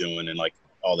Vince is doing and like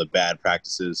all the bad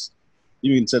practices.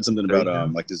 You even said something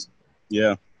about like this,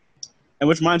 and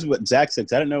which reminds me what Zach said.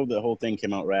 I didn't know the whole thing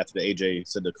came out right after the AJ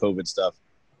said the COVID stuff,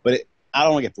 but I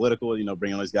don't want to get political,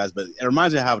 bringing all these guys, but it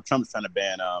reminds me of how Trump's trying to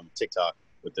ban TikTok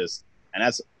with this, and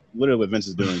that's literally what Vince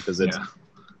is doing because it's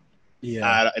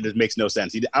it just makes no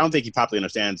sense. I don't think he properly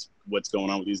understands what's going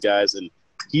on with these guys, and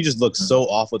he just looks so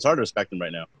awful. It's hard to respect him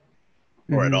right now,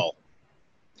 or at all.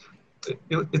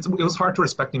 It was hard to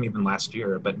respect him even last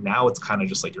year, but now it's kind of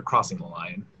just like you're crossing the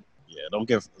line. Yeah, don't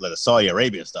give the Saudi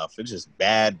Arabia stuff. It's just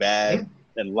bad,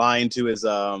 and lying to his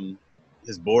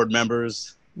board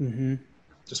members. Mm-hmm.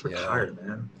 Just retired,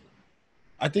 man.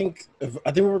 I think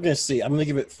what we're gonna see. I'm gonna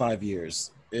give it 5 years.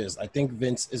 I think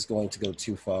Vince is going to go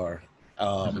too far,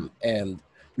 and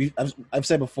I've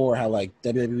said before how like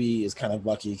WWE is kind of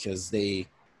lucky because they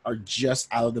are just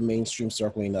out of the mainstream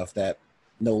circle enough that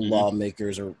no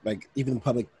lawmakers or like even the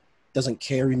public doesn't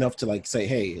care enough to like say,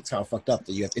 hey, it's kind of fucked up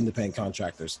that you have independent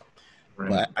contractors. Right.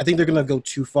 But I think they're going to go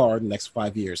too far in the next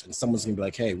 5 years, and someone's going to be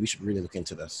like, hey, we should really look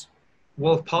into this.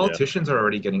 Well, if politicians are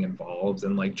already getting involved,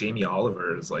 and like Jamie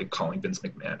Oliver is like calling Vince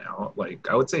McMahon out, like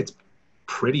I would say it's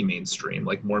pretty mainstream,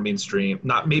 like more mainstream,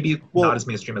 not as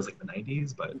mainstream as like the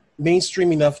 90s, but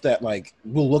mainstream enough that like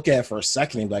we'll look at it for a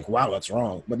second and be like, wow, that's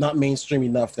wrong, but not mainstream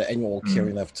enough that anyone will care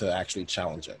enough to actually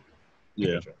challenge it.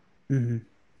 Yeah. Mm-hmm.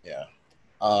 Yeah.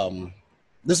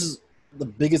 This is the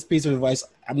biggest piece of advice.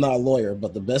 I'm not a lawyer,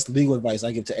 but the best legal advice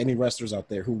I give to any wrestlers out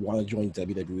there who want to join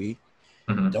WWE: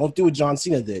 Mhm. don't do what John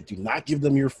Cena did. Do not give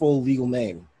them your full legal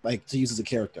name, like to use as a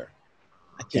character.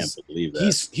 I can't believe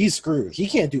that. He's screwed. He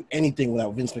can't do anything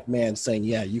without Vince McMahon saying,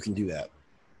 "Yeah, you can do that."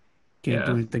 Can't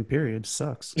do Yeah. anything. Period.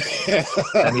 Sucks.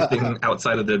 Anything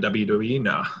outside of the WWE?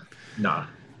 Nah.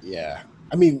 Yeah.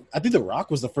 I mean, I think The Rock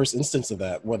was the first instance of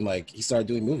that when like he started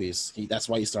doing movies. That's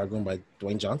why he started going by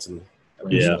Dwayne Johnson. Yeah.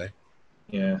 originally.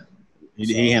 Yeah.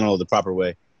 He handled it the proper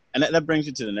way, and that brings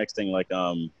you to the next thing. Like,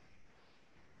 so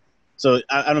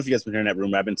I don't know if you guys been hearing that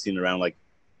rumor. I've been seeing it around. Like,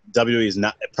 WWE is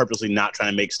not purposely not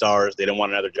trying to make stars. They don't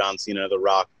want another John Cena, another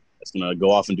Rock that's gonna go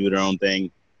off and do their own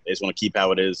thing. They just want to keep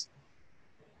how it is.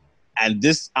 And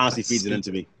this honestly feeds it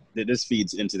into me. This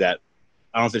feeds into that.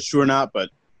 I don't know if it's true or not, but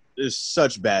there's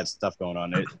such bad stuff going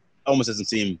on. It almost doesn't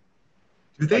seem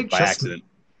Do they like by just accident.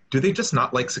 do they just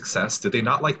not like success? Do they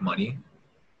not like money?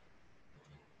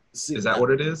 See, Is that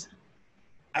what it is?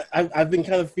 I've been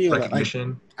kind of feeling like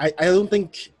Recognition? I don't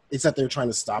think it's that they're trying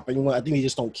to stop anyone. I think they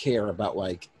just don't care about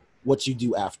like what you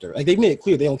do after. Like they made it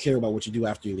clear they don't care about what you do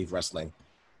after you leave wrestling.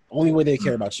 Only way they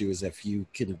care about you is if you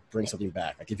can bring something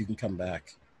back. Like if you can come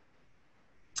back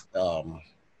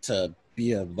to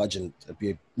be a legend,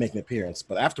 make an appearance.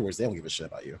 But afterwards, they don't give a shit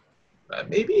about you.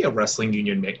 Maybe a wrestling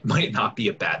union might not be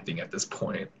a bad thing at this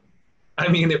point. I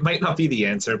mean, it might not be the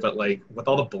answer, but like with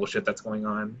all the bullshit that's going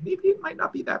on, maybe it might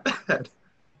not be that bad.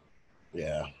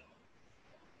 Yeah.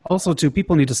 Also, too,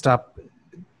 people need to stop.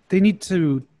 They need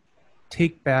to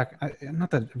take back. Not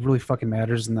that it really fucking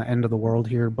matters in the end of the world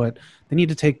here, but they need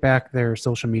to take back their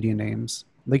social media names.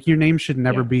 Like your name should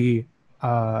never be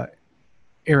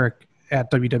Eric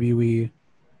at WWE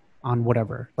on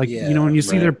whatever. Like you know, when you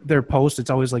see their post, it's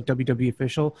always like WWE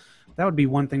official. That would be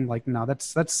one thing. Like no,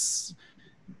 that's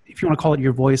if you want to call it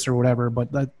your voice or whatever, but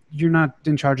you're not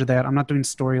in charge of that. I'm not doing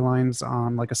storylines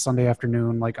on like a Sunday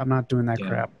afternoon. Like I'm not doing that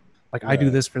crap. Like I do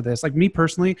this for this. Like me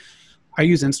personally, I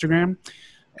use Instagram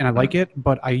and I like it,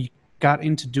 but I got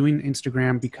into doing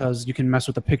Instagram because you can mess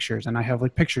with the pictures, and I have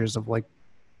like pictures of like,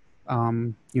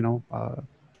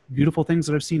 beautiful things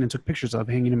that I've seen and took pictures of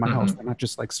hanging in my house. They're not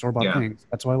just like store-bought things.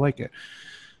 That's why I like it.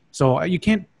 So you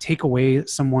can't take away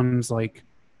someone's like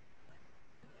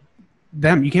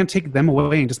them. You can't take them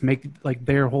away and just make like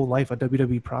their whole life a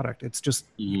WWE product. It's just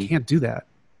you can't do that.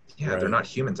 Yeah, they're not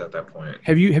humans at that point.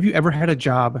 Have you ever had a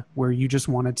job where you just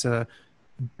wanted to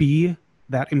be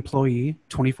that employee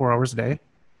 24 hours a day?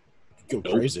 Go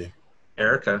crazy.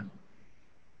 Erica.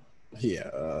 Yeah.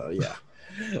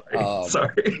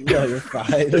 Sorry. No, you're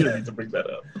fine. I didn't mean to bring that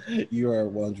up. You are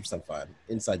 100% fine.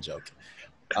 Inside joke.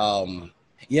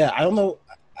 Yeah, I don't know.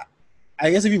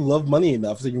 I guess if you love money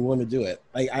enough, then you're willing to do it.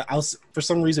 Like I'll for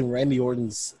some reason, Randy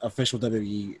Orton's official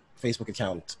WWE Facebook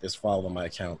account is followed on my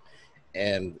account,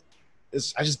 and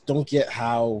I just don't get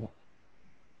how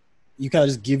you kind of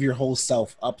just give your whole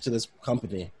self up to this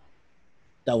company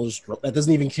that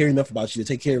doesn't even care enough about you to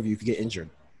take care of you if you get injured.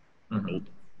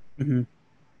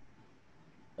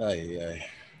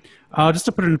 Just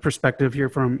to put it in perspective here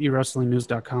from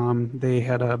eWrestlingNews.com, they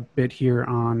had a bit here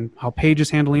on how Paige is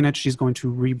handling it. She's going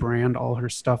to rebrand all her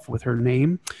stuff with her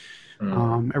name.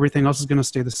 Everything else is going to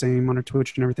stay the same on her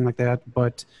Twitch and everything like that.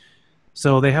 But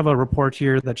so they have a report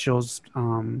here that shows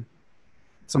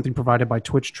something provided by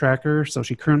Twitch Tracker. So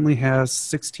she currently has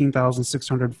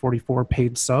 16,644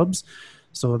 paid subs.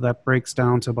 So that breaks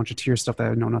down to a bunch of tier stuff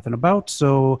that I know nothing about.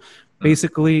 So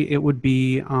basically it would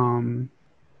be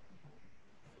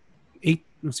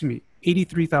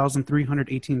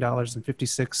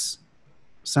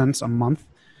 $83,318.56 a month.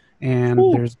 And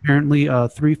there's apparently a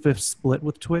 3/5 split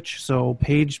with Twitch. So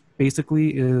Paige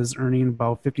basically is earning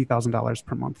about $50,000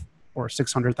 per month or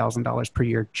 $600,000 per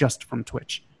year just from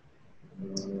Twitch.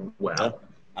 Wow.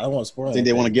 I don't want to spoil I think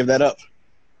they want to give that up.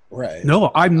 Right.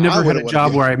 No, I've never had a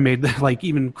job where I made like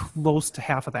even close to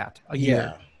half of that a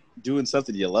year. Doing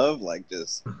something you love, like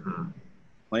just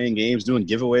playing games, doing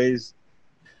giveaways.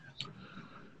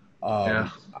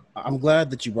 I'm glad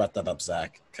that you brought that up,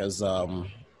 Zach, because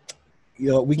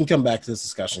we can come back to this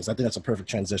discussion because I think that's a perfect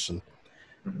transition.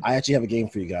 I actually have a game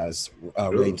for you guys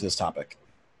relating to this topic.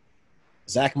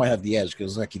 Zach might have the edge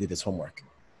because Zach, he did his homework.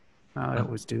 I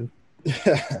always do.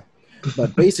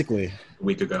 But basically, a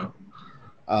week ago.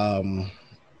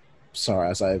 Sorry,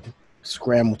 as I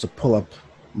scramble to pull up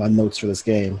my notes for this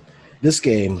game. This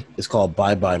game is called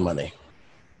Bye Bye Money.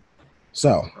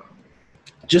 So,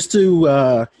 just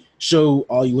to show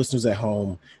all you listeners at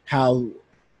home how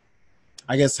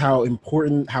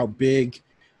important,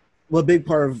 what a big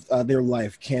part of their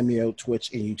life Cameo,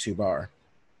 Twitch, and YouTube are.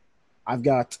 I've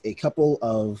got a couple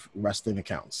of wrestling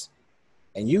accounts,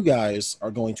 and you guys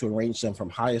are going to arrange them from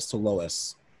highest to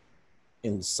lowest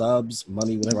in subs,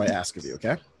 money, whatever I ask of you.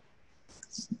 Okay.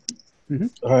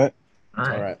 All right. All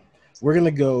right. All right. We're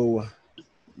gonna go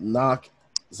knock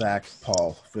Zach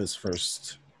Paul for these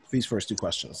first two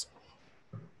questions.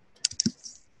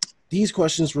 These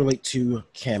questions relate to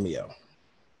Cameo.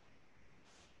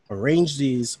 Arrange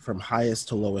these from highest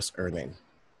to lowest earning.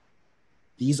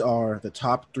 These are the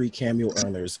top 3 Cameo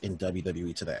earners in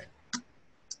WWE today: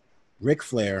 Ric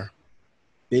Flair,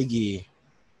 Big E,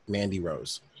 Mandy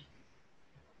Rose.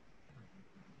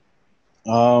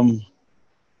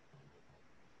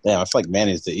 Yeah, I feel like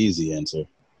Mandy's the easy answer.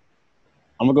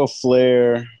 I'm gonna go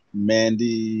Flair,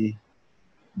 Mandy,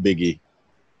 Biggie.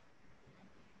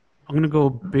 I'm gonna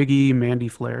go Biggie, Mandy,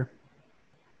 Flair.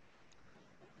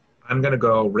 I'm gonna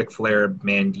go Ric Flair,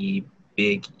 Mandy,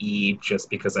 Big E, just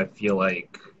because I feel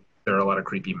like there are a lot of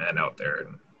creepy men out there,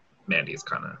 and Mandy's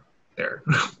kind of there.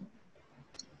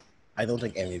 I don't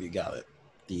think any of you got it.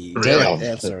 The Really? correct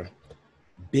answer: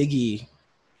 Big E,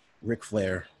 Ric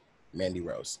Flair, Mandy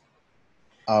Rose.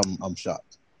 I'm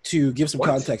shocked. To give some What?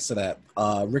 context to that,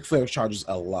 Ric Flair charges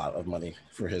a lot of money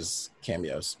for his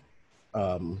cameos.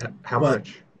 How But-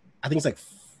 much? I think it's like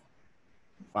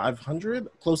 500,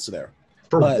 close to there.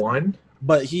 For but- one?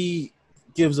 But he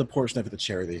gives a portion of it to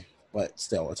charity. But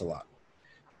still, it's a lot.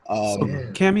 So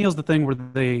Yeah. Cameo's the thing where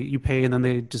you pay and then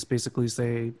they just basically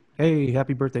say, "Hey,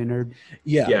 happy birthday, nerd."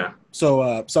 Yeah. Yeah.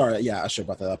 So sorry, yeah, I should have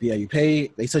brought that up. Yeah, you pay.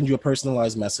 They send you a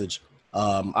personalized message.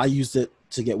 I used it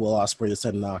to get Will Ospreay to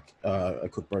send Knock a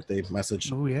quick birthday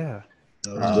message. Oh yeah.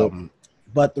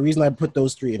 But the reason I put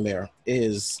those 3 in there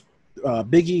is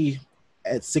Biggie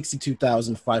at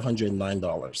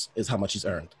 $62,509 is how much he's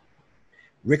earned.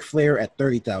 Ric Flair at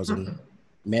 $30,000,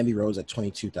 Mandy Rose at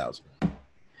 $22,000.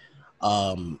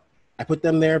 I put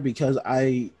them there because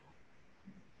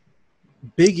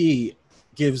Biggie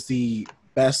gives the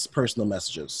best personal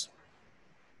messages.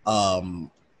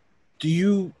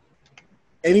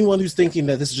 Anyone who's thinking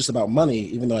that this is just about money,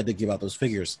 even though I did give out those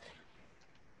figures,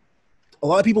 a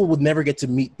lot of people would never get to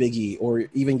meet Biggie or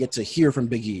even get to hear from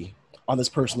Biggie on this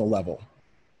personal level.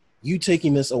 You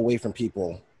taking this away from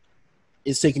people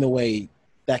is taking away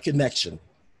that connection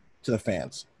to the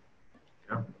fans.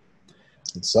 Yeah,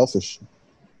 It's selfish.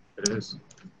 it is.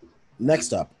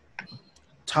 Next up,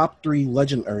 top 3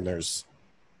 legend earners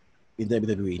in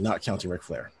WWE, not counting Ric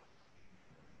Flair.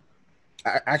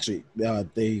 Actually, not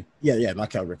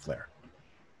counting Ric Flair.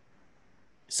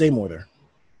 Same order: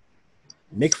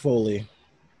 Mick Foley,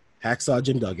 Hacksaw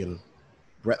Jim Duggan,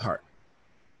 Bret Hart.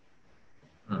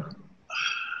 Hmm.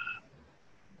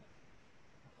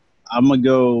 I'm gonna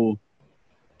go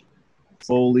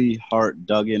Foley, Hart,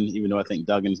 Duggan. Even though I think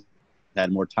Duggan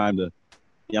had more time to.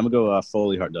 Yeah, I'm gonna go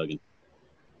Foley, Hart, Duggan.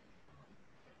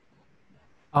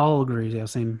 I'll agree. Yeah,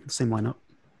 same lineup.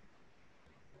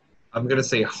 I'm gonna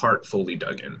say Hart, Foley,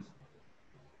 Duggan.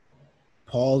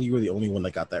 Paul, you were the only one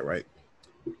that got that right.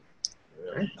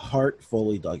 Really? Hart,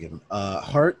 Foley, Duggan.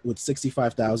 Hart with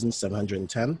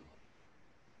 65,710.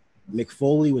 Mick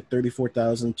Foley with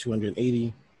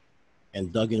 34,280.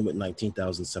 And Duggan with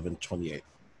 19,728.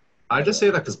 I just say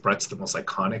that because Brett's the most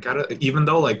iconic out of it. Even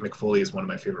though like Mick Foley is one of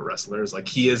my favorite wrestlers, like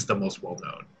he is the most well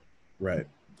known. Right.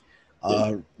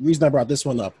 Reason I brought this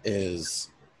one up is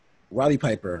Roddy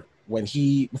Piper,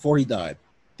 before he died,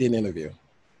 did an interview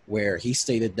where he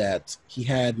stated that he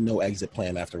had no exit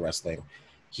plan after wrestling.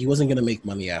 He wasn't going to make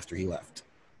money after he left.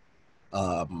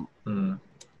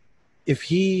 If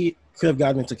he could have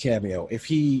gotten into Cameo, if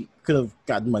he could have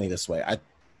gotten money this way,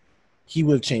 he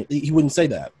would have changed. He wouldn't say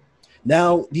that.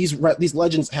 Now these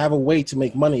legends have a way to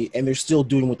make money, and they're still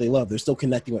doing what they love. They're still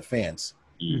connecting with fans.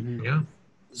 Mhm. Yeah.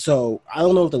 So I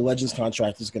don't know if the Legends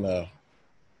contract is going to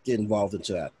get involved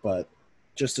into that, but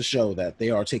just to show that they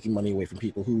are taking money away from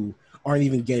people who aren't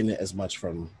even getting it as much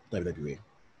from WWE.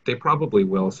 They probably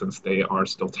will since they are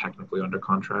still technically under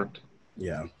contract.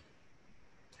 Yeah.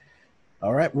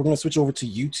 All right, we're going to switch over to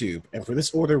YouTube. And for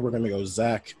this order, we're going to go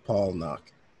Zach, Paul,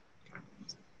 Knock.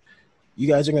 You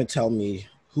guys are going to tell me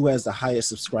who has the highest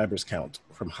subscribers count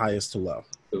from highest to low.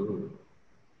 Ooh.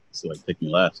 So like pick me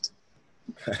last.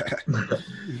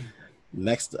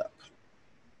 Next up,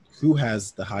 who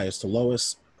has the highest to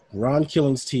lowest? Ron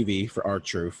Killings TV for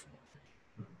R-Truth.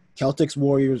 Celtics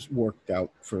Warriors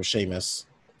Workout for Sheamus.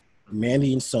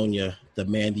 Mandy and Sonya, the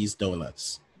Mandy's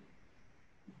Donuts.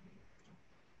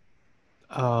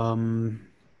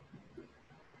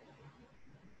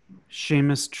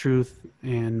 Sheamus, Truth,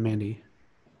 and Mandy.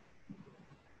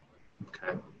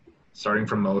 Okay. Starting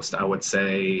from most, I would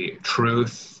say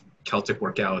Truth, Celtic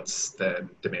Workouts, then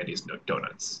Demandy's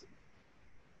Donuts.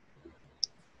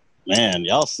 Man,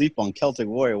 y'all sleep on Celtic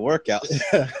Warrior workouts.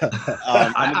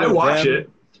 I watch it.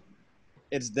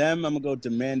 It's them. I'm gonna go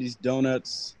Demandy's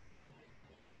Donuts,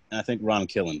 and I think Ron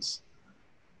Killens.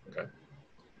 Okay.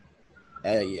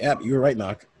 Yeah, you were right,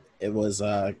 Knock. It was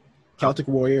Celtic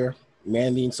Warrior,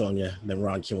 Mandy and Sonia, then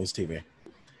Ron Killings TV.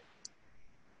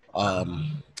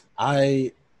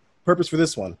 I purpose for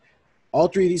this one. All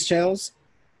three of these channels,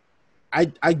 I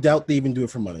doubt they even do it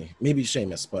for money. Maybe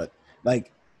Sheamus, but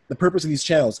like the purpose of these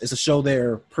channels is to show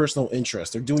their personal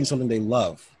interest. They're doing something they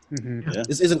love. Mm-hmm. Yeah.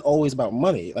 This isn't always about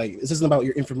money. Like this isn't about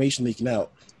your information leaking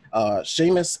out.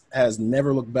 Sheamus has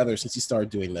never looked better since he started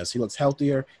doing this. He looks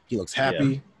healthier. He looks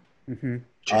happy.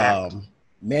 Mm-hmm.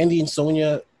 Mandy and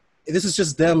Sonia, this is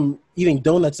just them eating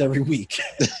donuts every week.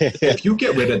 If you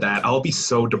get rid of that, I'll be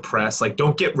so depressed. Like,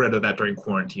 don't get rid of that during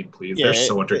quarantine, please. Yeah, They're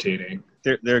so entertaining.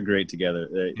 They're great together.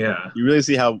 Yeah. You really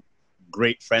see how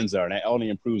great friends are, and it only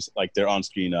improves like their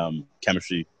on-screen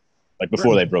chemistry, like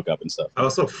before they broke up and stuff. I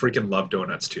also freaking love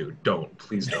donuts too.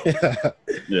 Please don't.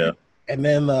 Yeah. And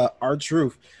then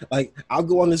R-Truth, like I'll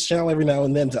go on this channel every now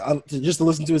and then to just to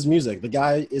listen to his music. The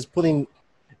guy is putting,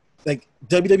 like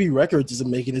WWE Records isn't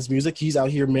making his music. He's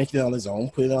out here making it on his own,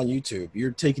 putting it on YouTube.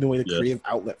 You're taking away the creative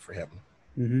outlet for him.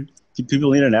 Mm-hmm.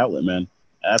 People need an outlet, man.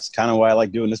 That's kind of why I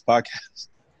like doing this podcast.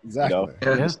 Exactly. You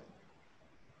know? Yeah.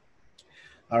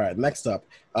 All right, next up.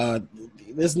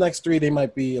 This next three, they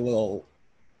might be a little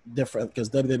different because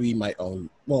WWE might own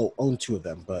two of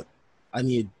them, but I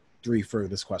need three for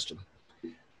this question.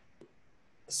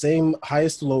 Same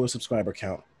highest to lowest subscriber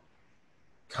count.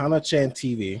 Kana-chan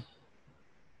TV,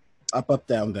 Up Up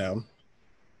Down Down,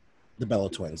 the Bella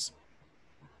Twins.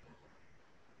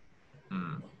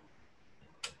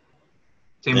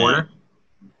 Same order?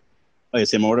 Oh, yeah,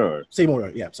 same order? Or? Same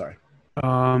order, yeah, sorry.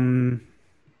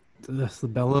 The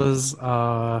Bellas,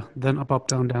 then Up Up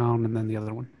Down Down, and then the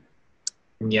other one.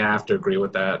 Yeah, I have to agree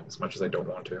with that as much as I don't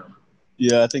want to.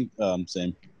 Yeah, I think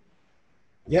same.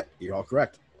 Yep, you're all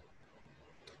correct.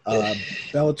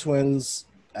 Bella Twins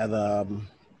at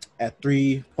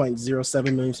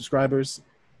 3.07 million subscribers.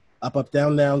 Up Up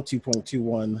Down Down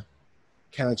 2.21.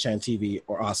 Kana-chan TV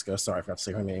or Asuka, sorry, I forgot to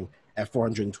say her name, at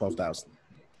 412,000.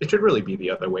 It should really be the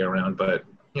other way around, but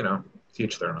you know, to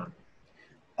each their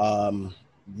own.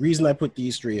 Reason I put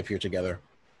these three up here together.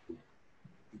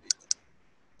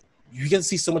 You get to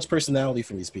see so much personality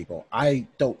from these people. I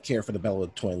don't care for the Bella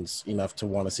Twins enough to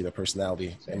want to see their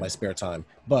personality in my spare time.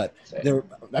 But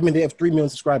they have 3 million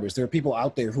subscribers. There are people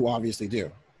out there who obviously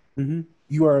do. Mm-hmm.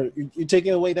 You're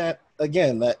taking away that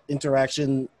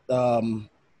interaction.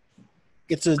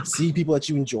 Get to see people that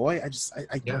you enjoy.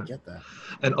 I don't get that.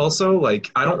 And also,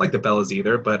 like, I don't like the Bellas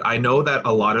either, but I know that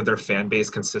a lot of their fan base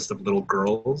consists of little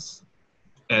girls,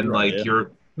 and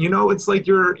it's like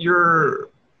you're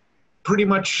pretty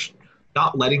much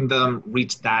not letting them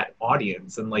reach that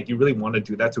audience, and like you really want to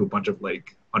do that to a bunch of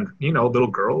like little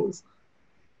girls,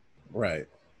 right?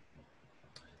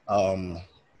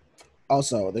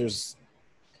 Also,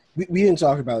 we didn't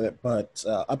talk about it, but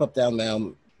Up Up Down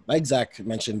Down, like Zach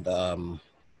mentioned,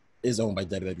 is owned by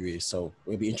WWE, so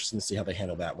it'll be interesting to see how they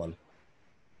handle that one.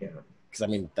 Yeah, because I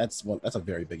mean that's a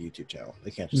very big YouTube channel.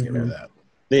 They can't just get rid of that.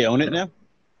 They own it now.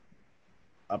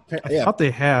 I thought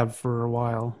they have for a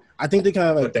while. I think they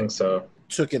kind of I think so.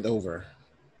 Took it over.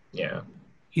 Yeah.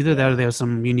 Either that or they have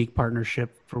some unique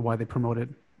partnership for why they promote it.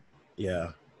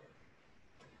 Yeah.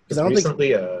 Because I don't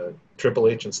recently, Triple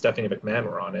H and Stephanie McMahon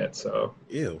were on it, so.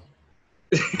 Ew.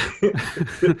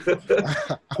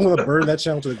 I'm gonna burn that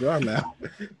channel to the ground now.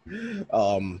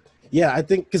 Yeah, I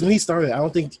think because when he started, I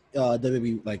don't think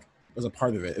WWE like was a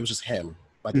part of it. It was just him.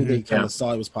 I think they kind of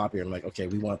saw it was popular and like, okay,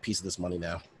 we want a piece of this money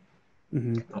now.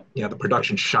 Mm-hmm. Yeah, the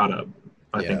production shot up.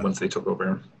 I think once they took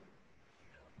over.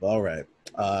 All right,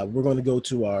 we're going to go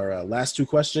to our last two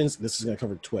questions. This is going to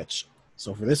cover Twitch.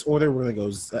 So for this order, we're going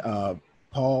to go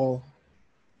Paul,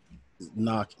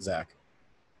 Knock, Zach.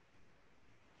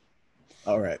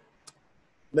 All right.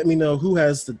 Let me know who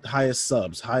has the highest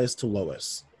subs, highest to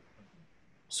lowest.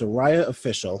 Soraya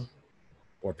Official,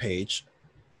 or Paige,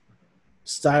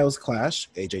 Styles Clash,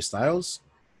 AJ Styles,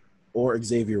 or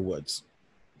Xavier Woods.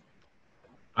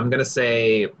 I'm going to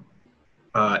say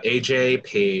AJ,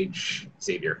 Paige,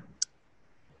 Xavier.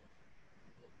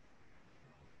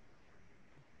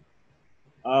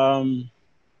 We're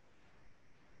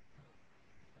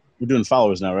doing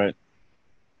followers now, right?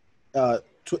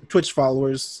 Twitch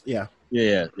followers, yeah.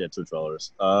 Yeah, Twitch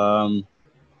followers. I'm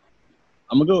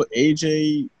gonna go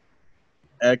AJ,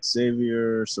 X,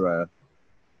 Xavier, Soraya.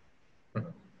 I'm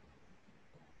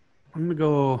gonna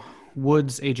go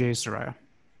Woods, AJ, Soraya.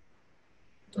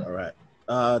 All right.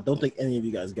 Don't think any of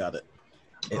you guys got it.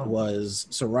 It was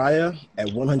Soraya at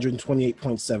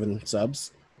 128.7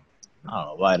 subs. I don't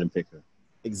know why I didn't pick her.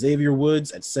 Xavier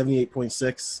Woods at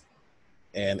 78.6,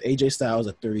 and AJ Styles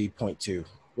at 30.2,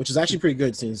 which is actually pretty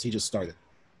good since he just started.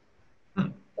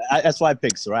 That's why I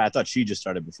picked Soraya. I thought she just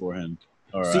started before him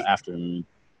or after him.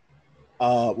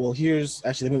 Well, here's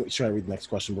actually, let me make sure I read the next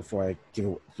question before I give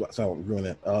it, so I don't ruin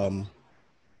it. All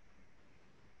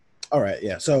right,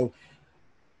 yeah. So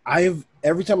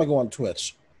every time I go on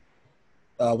Twitch,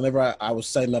 whenever I was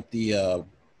setting up the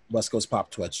West Coast Pop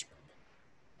Twitch,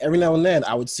 every now and then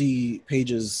I would see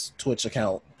Paige's Twitch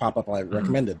account pop up like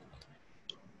recommended.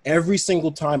 Every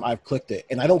single time I've clicked it,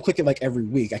 and I don't click it like every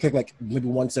week. I click like maybe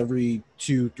once every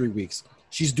 2-3 weeks.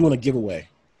 She's doing a giveaway.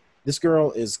 This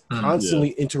girl is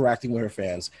constantly interacting with her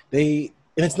fans. And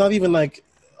it's not even like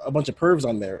a bunch of pervs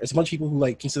on there. It's a bunch of people who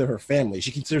like consider her family.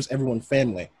 She considers everyone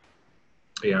family.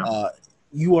 Yeah.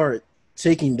 You are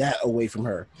taking that away from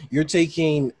her. You're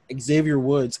taking Xavier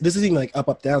Woods. This isn't even like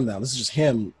up, down, down. This is just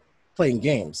him playing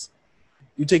games.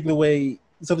 You're taking away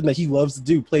something that he loves to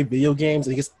do, play video games,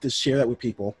 and he gets to share that with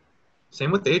people.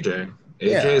 Same with AJ.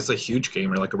 AJ is a huge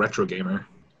gamer, like a retro gamer.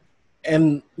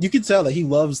 And you can tell that he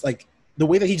loves, like, the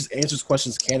way that he just answers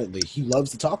questions candidly. He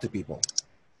loves to talk to people.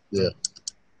 Yeah.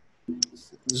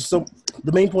 So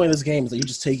the main point of this game is that you're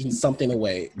just taking something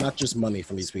away, not just money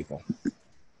from these people.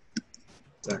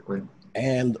 Exactly.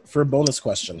 And for a bonus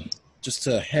question, just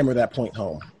to hammer that point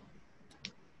home,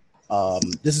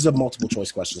 this is a multiple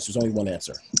choice question, so there's only one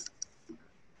answer.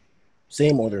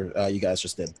 Same order you guys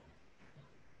just did.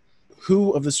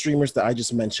 Who of the streamers that I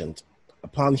just mentioned,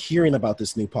 upon hearing about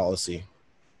this new policy,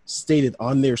 stated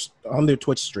on their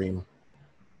Twitch stream,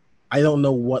 I don't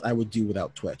know what I would do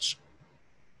without Twitch?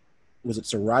 Was it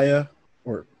Soraya,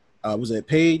 or was it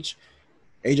Paige,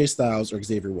 AJ Styles, or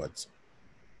Xavier Woods?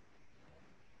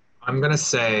 I'm going to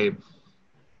say,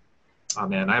 oh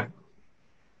man, I have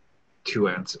two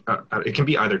answers. It can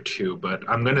be either two, but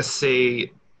I'm going to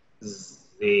say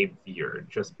Xavier,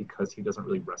 just because he doesn't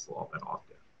really wrestle all that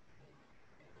often.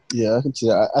 Yeah, I can see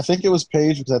that. I think it was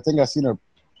Paige because I think I seen her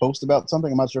post about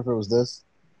something. I'm not sure if it was this.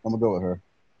 I'm gonna go with her.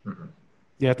 Mm-hmm.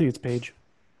 Yeah, I think it's Paige.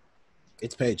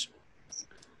 It's Paige.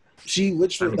 She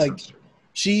literally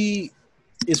she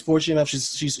is fortunate enough.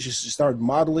 She started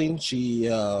modeling. She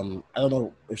I don't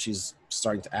know if she's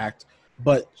starting to act,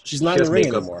 but she's not in the ring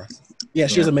anymore. Yeah,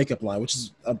 she has a makeup line, which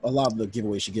is a lot of the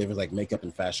giveaways she gives is like makeup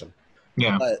and fashion.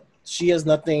 Yeah, but she has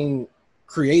nothing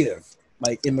creative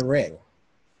like in the ring.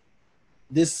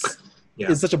 This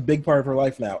is such a big part of her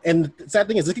life now. And the sad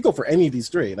thing is, it could go for any of these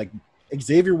three. Like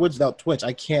Xavier Woods without Twitch,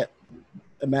 I can't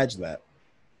imagine that.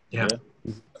 Yeah.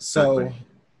 So,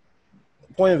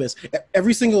 the point of this,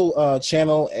 every single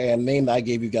channel and name that I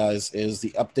gave you guys is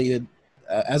the updated,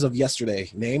 as of yesterday,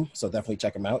 name. So definitely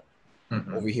check them out.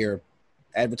 Mm-hmm. Over here,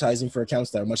 advertising for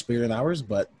accounts that are much bigger than ours,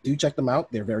 but do check them out.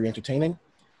 They're very entertaining.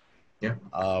 Yeah.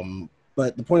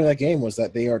 But the point of that game was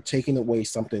that they are taking away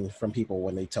something from people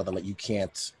when they tell them that you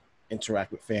can't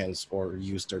interact with fans or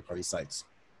use third-party sites.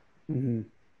 Mm-hmm.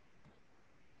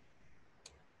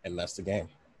 And that's the game.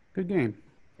 Good game.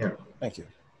 Yeah. Thank you.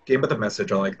 Game with a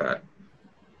message. I like that.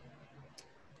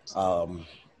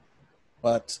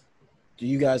 But do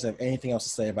you guys have anything else to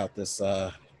say about this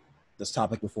this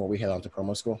topic before we head on to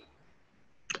promo school?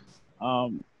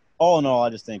 All in all, I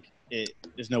just think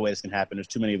there's no way this can happen. There's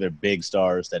too many of their big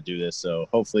stars that do this, so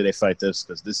hopefully they fight this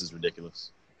because this is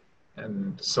ridiculous.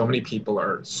 And so many people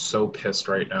are so pissed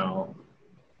right now,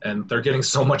 and they're getting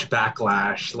so much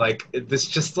backlash. Like, this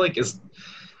just like is,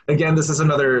 again, this is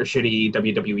another shitty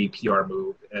WWE PR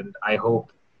move, and I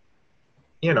hope,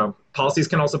 policies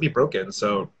can also be broken.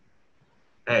 So,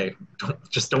 hey,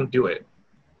 don't do it.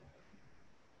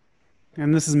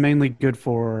 And this is mainly good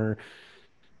for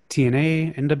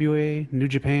TNA, NWA, New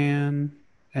Japan,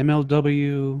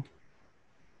 MLW,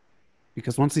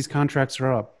 because once these contracts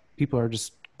are up, people are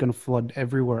just going to flood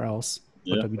everywhere else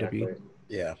with WWE. Exactly.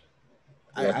 Yeah.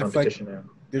 I feel like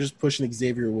they're just pushing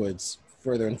Xavier Woods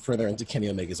further and further into Kenny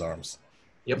Omega's arms.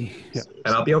 Yep. And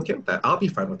I'll be okay with that. I'll be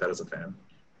fine with that as a fan.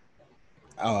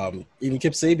 Even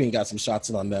Kip Sabian got some shots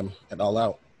in on them at All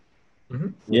Out. Mm-hmm.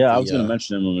 Yeah, I was going to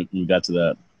mention him when we got to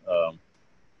that.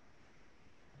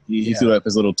 He threw up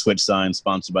his little Twitch sign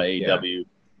sponsored by AEW.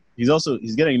 Yeah.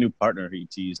 He's getting a new partner he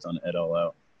teased on at All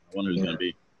Out. I wonder who's going to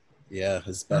be. Yeah,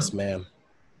 his best man.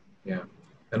 Yeah.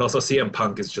 And also CM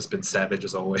Punk has just been savage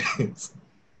as always.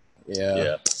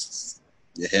 Yeah.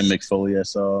 Yeah, him, Mick Foley, I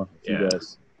saw. Yeah. You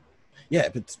guys. Yeah,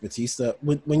 but Batista,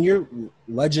 when your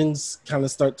legends kind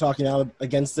of start talking out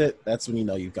against it, that's when you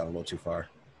know you've gone a little too far.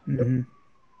 Mm-hmm.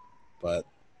 But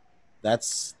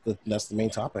that's the main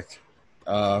topic.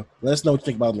 Let us know what you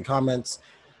think about it in the comments.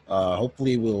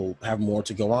 Hopefully, we'll have more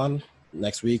to go on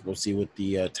next week. We'll see what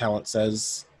the talent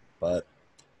says, but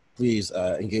please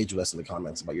engage with us in the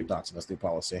comments about your thoughts on this new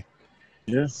policy.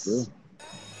 Yeah, sure.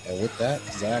 And with that,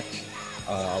 Zach,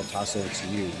 I'll toss over to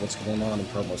you. What's going on in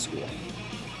promo school?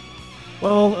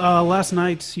 Well, last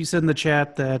night you said in the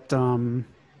chat that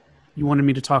you wanted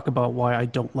me to talk about why I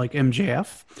don't like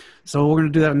MJF. So we're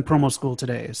going to do that in promo school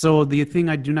today. So the thing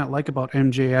I do not like about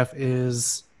MJF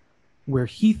is where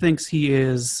he thinks he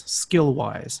is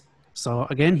skill-wise. So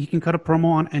again, he can cut a promo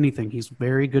on anything. He's a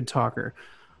very good talker.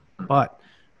 But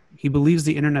he believes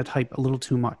the internet hype a little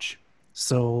too much.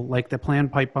 So like the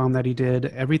planned pipe bomb that he did,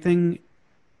 everything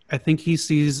I think he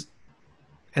sees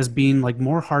as being like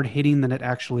more hard hitting than it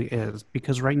actually is,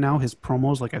 because right now his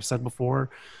promos, like I've said before,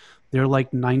 they're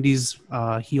like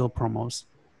 90s heel promos.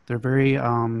 They're very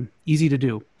easy to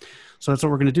do. So that's what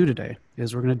we're going to do today,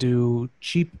 is we're going to do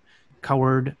cheap,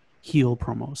 coward heel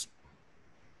promos.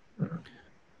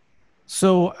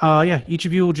 So yeah, each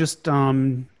of you will just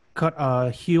cut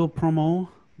a heel promo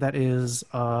that is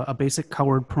a basic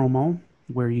coward promo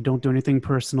where you don't do anything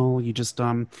personal. You just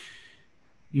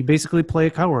you basically play a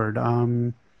coward.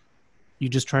 You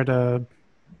just try to.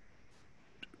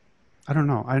 I don't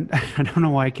know. I don't know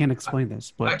why I can't explain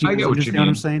this, but do I you get what you understand what I'm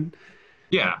mean. saying?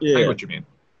 Yeah, I Yeah. get what you mean.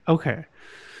 Okay.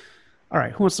 All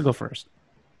right. Who wants to go first?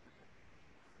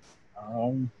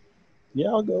 Yeah,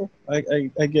 I'll go. I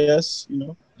guess, you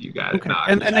know. You got it. Okay. Nah,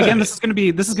 And again, this is gonna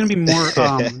be more this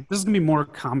is gonna be more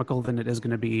comical than it is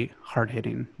gonna be hard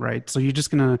hitting, right? So you're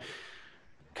just gonna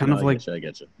kind of like I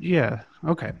get you. yeah.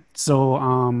 Okay. So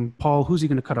Paul, who's he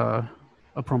gonna cut a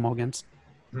promo against?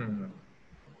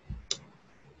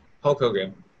 Hulk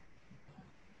Hogan.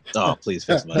 Oh, please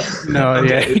fix my No, Okay.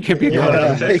 yeah, he can be You want cut.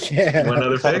 another pick? Yeah. You want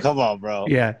another pick? Come on, bro.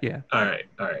 Yeah, yeah. All right.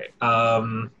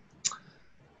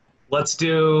 Let's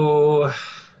do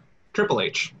Triple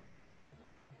H.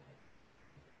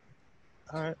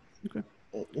 All right. Okay.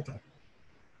 All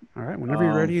right. Whenever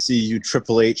you're ready. See you,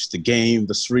 Triple H, the game,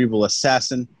 the cerebral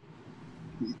assassin.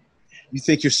 You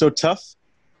think you're so tough?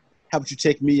 How about you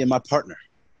take me and my partner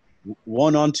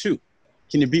 1-on-2?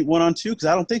 Can you beat 1-on-2? Because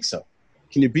I don't think so.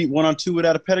 Can you beat 1-on-2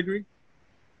 without a pedigree?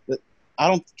 But I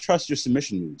don't trust your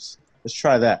submission moves. Let's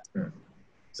try that.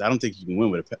 Because I don't think you can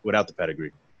win without the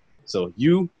pedigree. So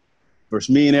you versus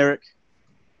me and Eric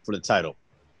for the title.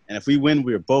 And if we win,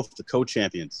 we are both the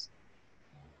co-champions.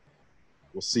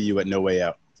 We'll see you at No Way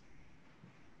Out.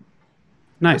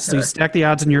 Nice. So you Okay. stack the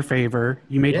odds in your favor.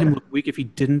 You made him Yeah. look weak if he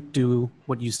didn't do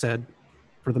what you said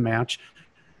for the match.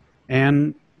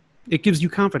 And it gives you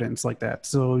confidence like that.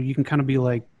 So you can kind of be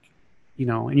like, you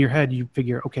know, in your head, you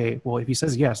figure, okay, well, if he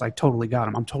says yes, I totally got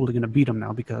him. I'm totally going to beat him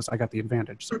now because I got the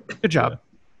advantage. So good job.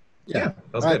 Yeah.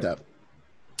 That was I like good. that.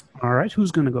 All right.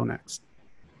 Who's going to go next?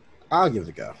 I'll give it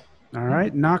a go. All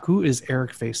right. Knock, who is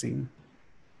Eric facing?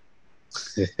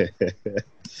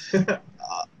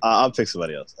 I'll pick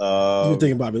somebody else. You were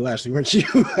thinking Bobby Lashley, weren't you?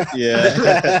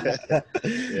 Yeah.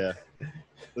 Yeah.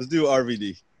 Let's do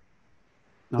RVD.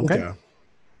 Okay.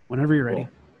 Whenever you're ready.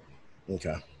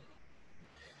 Okay.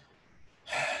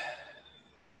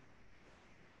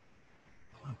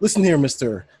 Listen here,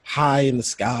 Mr. High in the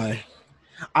Sky.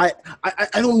 I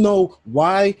don't know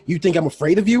why you think I'm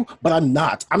afraid of you, but I'm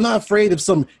not. I'm not afraid of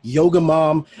some yoga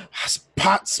mom,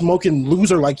 pot smoking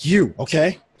loser like you,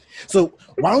 okay? So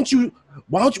why don't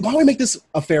we make this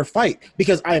a fair fight?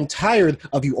 Because I am tired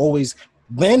of you always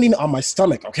landing on my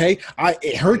stomach, okay?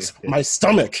 It hurts my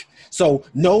stomach. So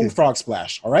no frog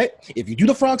splash, all right? If you do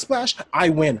the frog splash, I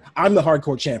win. I'm the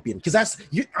hardcore champion because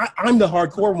I'm the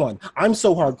hardcore one. I'm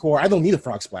so hardcore, I don't need a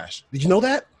frog splash. Did you know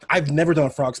that? I've never done a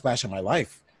frog splash in my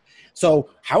life. So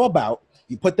how about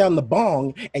you put down the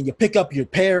bong and you pick up your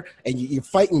pair and you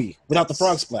fight me without the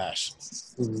frog splash?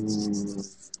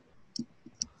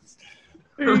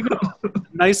 There you go.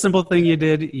 Nice, simple thing you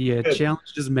did. You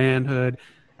challenged his manhood.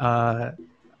 Yeah,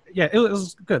 it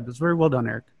was good. It was very well done,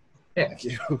 Eric. Thank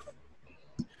you.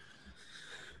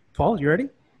 Paul, you ready?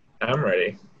 I'm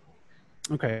ready.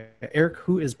 Okay. Eric,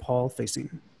 who is Paul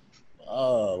facing?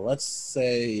 Let's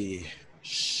say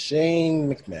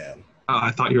Shane McMahon.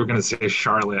 I thought you were going to say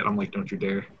Charlotte. I'm like, don't you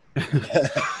dare.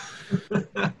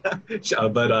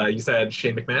 But you said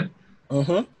Shane McMahon?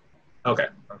 Uh-huh. Okay.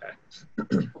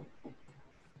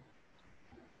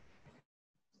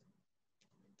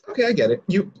 Okay, I get it.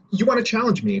 You want to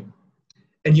challenge me.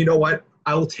 And you know what?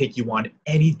 I will take you on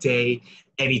any day,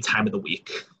 any time of the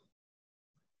week.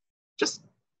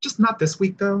 Just not this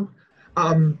week, though.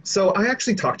 So I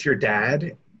actually talked to your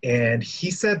dad, and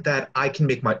he said that I can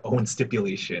make my own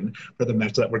stipulation for the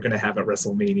match that we're going to have at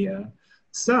WrestleMania.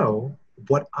 So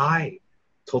what I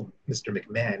told Mr.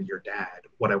 McMahon, your dad,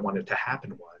 what I wanted to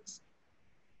happen was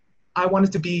I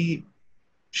wanted to be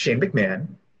Shane McMahon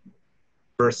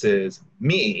versus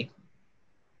me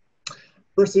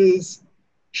versus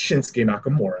Shinsuke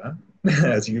Nakamura,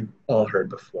 as you all heard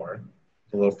before,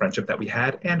 the little friendship that we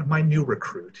had, and my new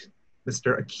recruit,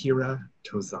 Mr. Akira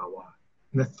Tozawa,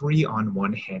 in a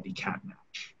 3-on-1 handicap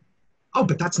match. Oh,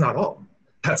 but that's not all.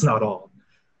 That's not all.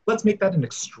 Let's make that an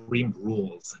Extreme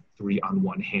Rules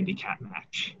 3-on-1 handicap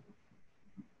match.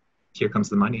 Here comes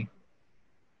the money.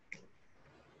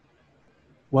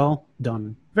 Well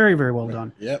done. Very, very well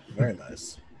done. Yep, very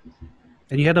nice.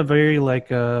 And you had a very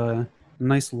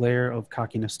nice layer of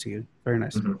cockiness to you. Very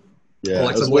nice. Mm-hmm. Yeah,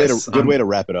 Alexa it was Bliss, good way to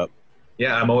wrap it up.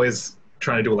 Yeah, I'm always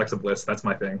trying to do Alexa Bliss. That's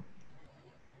my thing.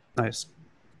 Nice.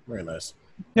 Very nice.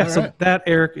 Yeah, All so right. that,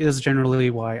 Eric, is generally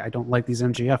why I don't like these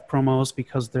MJF promos,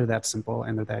 because they're that simple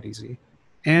and they're that easy.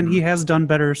 And he has done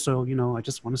better, so, I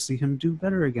just want to see him do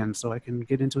better again so I can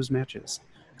get into his matches.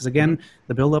 Because, again,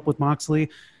 the build-up with Moxley,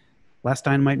 last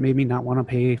Dynamite made me not want to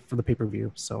pay for the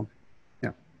pay-per-view, so,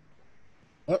 yeah.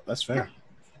 Oh, that's fair.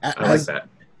 I like that.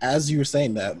 As you were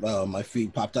saying that, my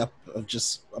feed popped up of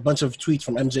just a bunch of tweets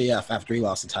from MJF after he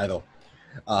lost the title.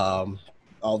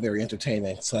 All very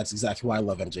entertaining. So that's exactly why I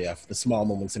love MJF, the small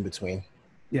moments in between.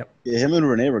 Yeah, him and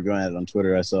Renee were going at it on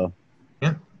Twitter, I saw.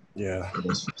 Yeah.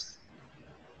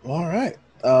 All right.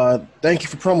 Thank you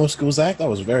for promo school, Zach. That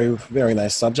was a very, very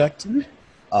nice subject.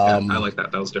 I like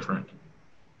that. That was different.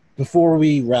 Before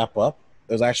we wrap up,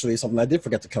 there's actually something I did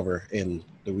forget to cover in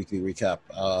the weekly recap.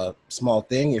 Small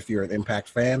thing, if you're an Impact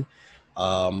fan,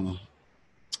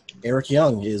 Eric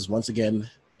Young is once again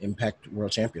Impact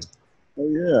World Champion. Oh,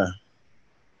 yeah.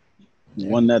 He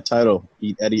won that title,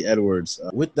 beat Eddie Edwards.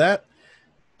 With that,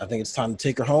 I think it's time to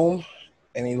take her home.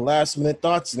 Any last minute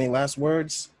thoughts? Any last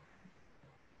words?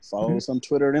 Follow us on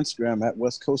Twitter and Instagram at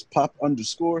West Coast Pop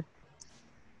 _.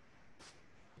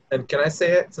 And can I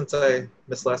say it since I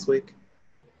missed last week?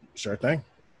 Sure thing.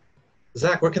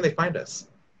 Zach, where can they find us?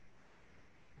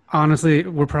 Honestly,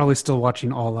 we're probably still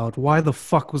watching All Out. Why the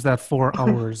fuck was that 4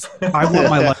 hours? I want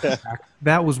my life back.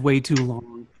 That was way too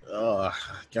long. Oh,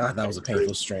 God, that was a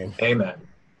painful stream. Amen.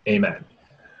 Amen.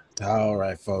 All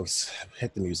right, folks.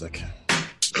 Hit the music.